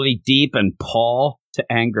responsibility deep and Paul to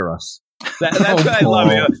anger us. That's what I Paul.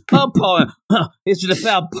 love. Oh, Paul. Is it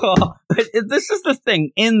about Paul? But this is the thing.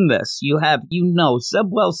 In this, Zeb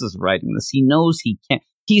Wells is writing this. He knows he can't.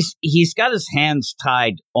 He's got his hands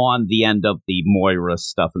tied on the end of the Moira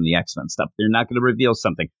stuff and the X-Men stuff. They're not going to reveal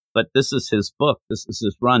something. But this is his book. This is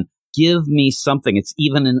his run. Give me something. It's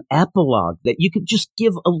even an epilogue that you could just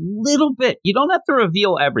give a little bit. You don't have to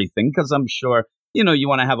reveal everything because I'm sure, you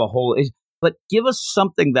want to have a whole, but give us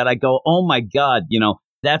something that I go, oh my God,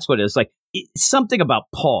 that's what it is. Like something about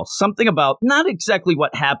Paul, something about not exactly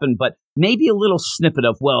what happened, but maybe a little snippet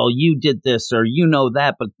of, well, you did this or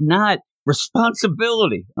that, but not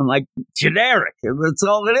responsibility. I'm like, generic. That's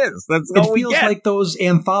all it is. That's all we get. It feels like those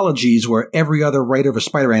anthologies where every other writer of a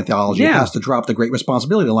Spider anthology has to drop the great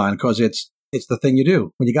responsibility line because it's the thing you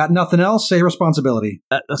do. When you got nothing else, say responsibility.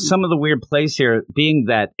 Some of the weird plays here being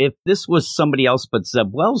that if this was somebody else but Zeb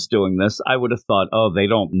Wells doing this, I would have thought, oh, they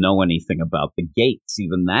don't know anything about the gates,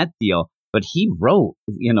 even that deal. But he wrote,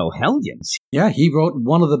 Hellions. Yeah, he wrote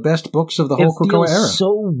one of the best books of the whole Krakoa era.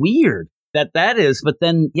 So weird that is. But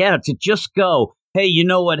then, to just go, hey, you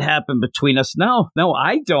know what happened between us? No,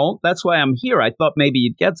 I don't. That's why I'm here. I thought maybe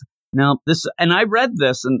you'd get now this. And I read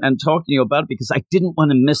this and talked to you about it because I didn't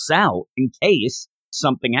want to miss out in case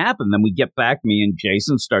something happened. Then we get back, me and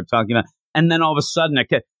Jason start talking about, and then all of a sudden I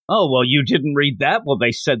get, oh, well, you didn't read that. Well,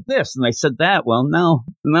 they said this and they said that. Well, no,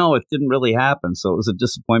 it didn't really happen. So it was a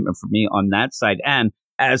disappointment for me on that side. And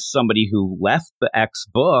as somebody who left the X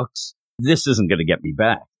books, this isn't going to get me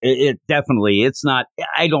back. It definitely, it's not,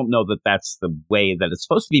 I don't know that that's the way that it's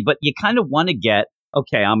supposed to be, but you kind of want to get,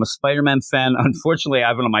 okay, I'm a Spider-Man fan. Unfortunately, I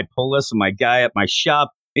have it on my pull list and my guy at my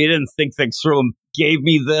shop, he didn't think things through and gave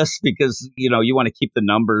me this because, you want to keep the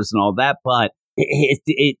numbers and all that, but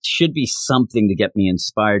it should be something to get me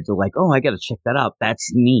inspired to like, oh, I got to check that out.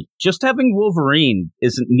 That's neat. Just having Wolverine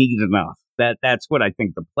isn't neat enough. That's what I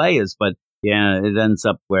think the play is, but yeah, it ends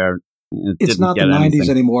up where it's not the 90s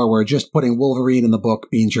anymore where just putting Wolverine in the book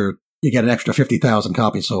means you get an extra 50,000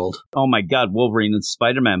 copies sold. Oh my God, Wolverine and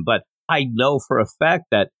Spider-Man. But I know for a fact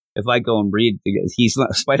that if I go and read,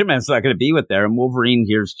 Spider-Man's not going to be with there, and Wolverine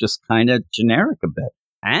here's just kind of generic a bit.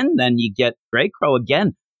 And then you get Greycrow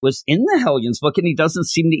again, was in the Hellions book, and he doesn't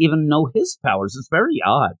seem to even know his powers. It's very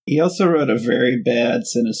odd. He also wrote a very bad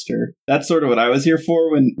Sinister. That's sort of what I was here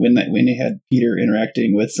for when he had Peter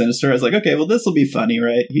interacting with Sinister. I was like, okay, well, this will be funny,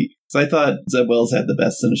 right? So I thought Zeb Wells had the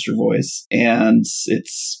best Sinister voice, and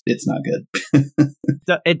it's not good.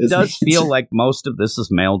 It does feel like most of this is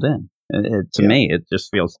mailed in. To me, it just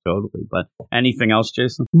feels totally. But anything else,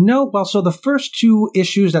 Jason? No. Well, so the first two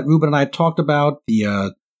issues that Ruben and I talked about,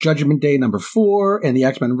 the Judgment Day #4 and the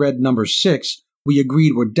X-Men Red #6, we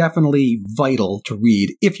agreed were definitely vital to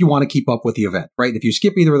read if you want to keep up with the event, right? If you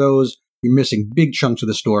skip either of those, you're missing big chunks of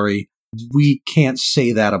the story. We can't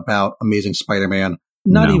say that about Amazing Spider-Man.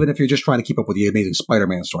 Not even if you're just trying to keep up with the Amazing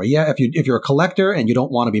Spider-Man story. Yeah, if you're a collector and you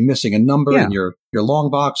don't want to be missing a number in your long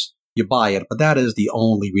box, you buy it. But that is the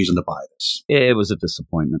only reason to buy this. It was a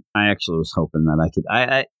disappointment. I actually was hoping that I could.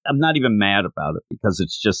 I'm not even mad about it because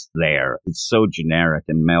it's just there. It's so generic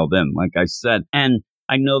and mailed in, like I said. And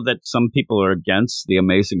I know that some people are against the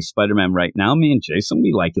Amazing Spider-Man right now. Me and Jason,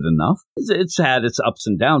 we like it enough. It's had its ups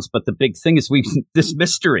and downs, but the big thing is this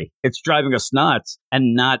mystery. It's driving us nuts.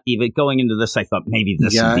 And not even going into this, I thought maybe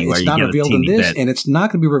this would be where you get a teeny bit. It's not revealed in this, and it's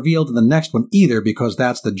not going to be revealed in the next one either because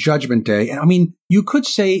that's the Judgment Day. And I mean, you could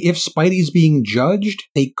say if Spidey's being judged,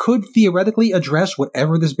 they could theoretically address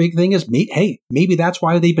whatever this big thing is. Maybe that's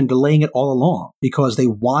why they've been delaying it all along, because they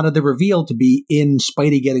wanted the reveal to be in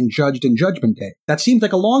Spidey getting judged in Judgment Day. That seems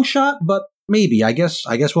like a long shot, but maybe. I guess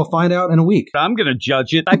we'll find out in a week. I'm going to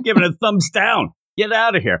judge it. I'm giving it a thumbs down. Get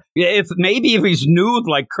out of here. If he's nude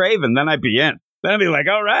like Craven, then I'd be in. Then I'd be like,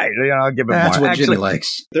 all right, I'll give it That's more. That's what Ginny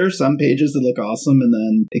likes. There are some pages that look awesome, and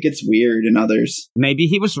then it gets weird in others. Maybe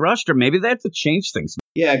he was rushed, or maybe they had to change things.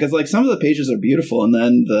 Yeah, because like some of the pages are beautiful, and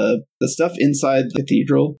then the stuff inside the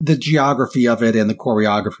cathedral, the geography of it and the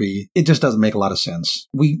choreography, it just doesn't make a lot of sense.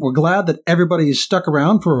 We're glad that everybody is stuck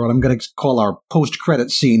around for what I'm going to call our post-credit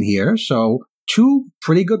scene here. So 2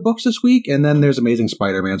 pretty good books this week, and then there's Amazing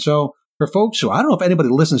Spider-Man. So for folks who, I don't know if anybody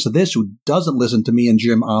listens to this who doesn't listen to me and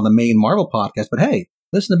Jim on the main Marvel podcast, but hey,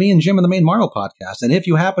 listen to me and Jim on the main Marvel podcast. And if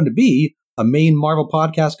you happen to be a main Marvel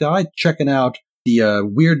podcast guy checking out the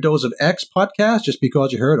Weird Dose of X podcast just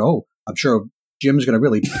because you heard, I'm sure Jim's going to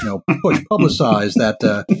really, publicize that,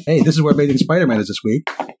 hey, this is where Amazing Spider-Man is this week.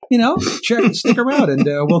 Stick around and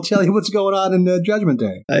we'll tell you what's going on in Judgment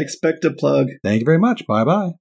Day. I expect a plug. Thank you very much. Bye-bye.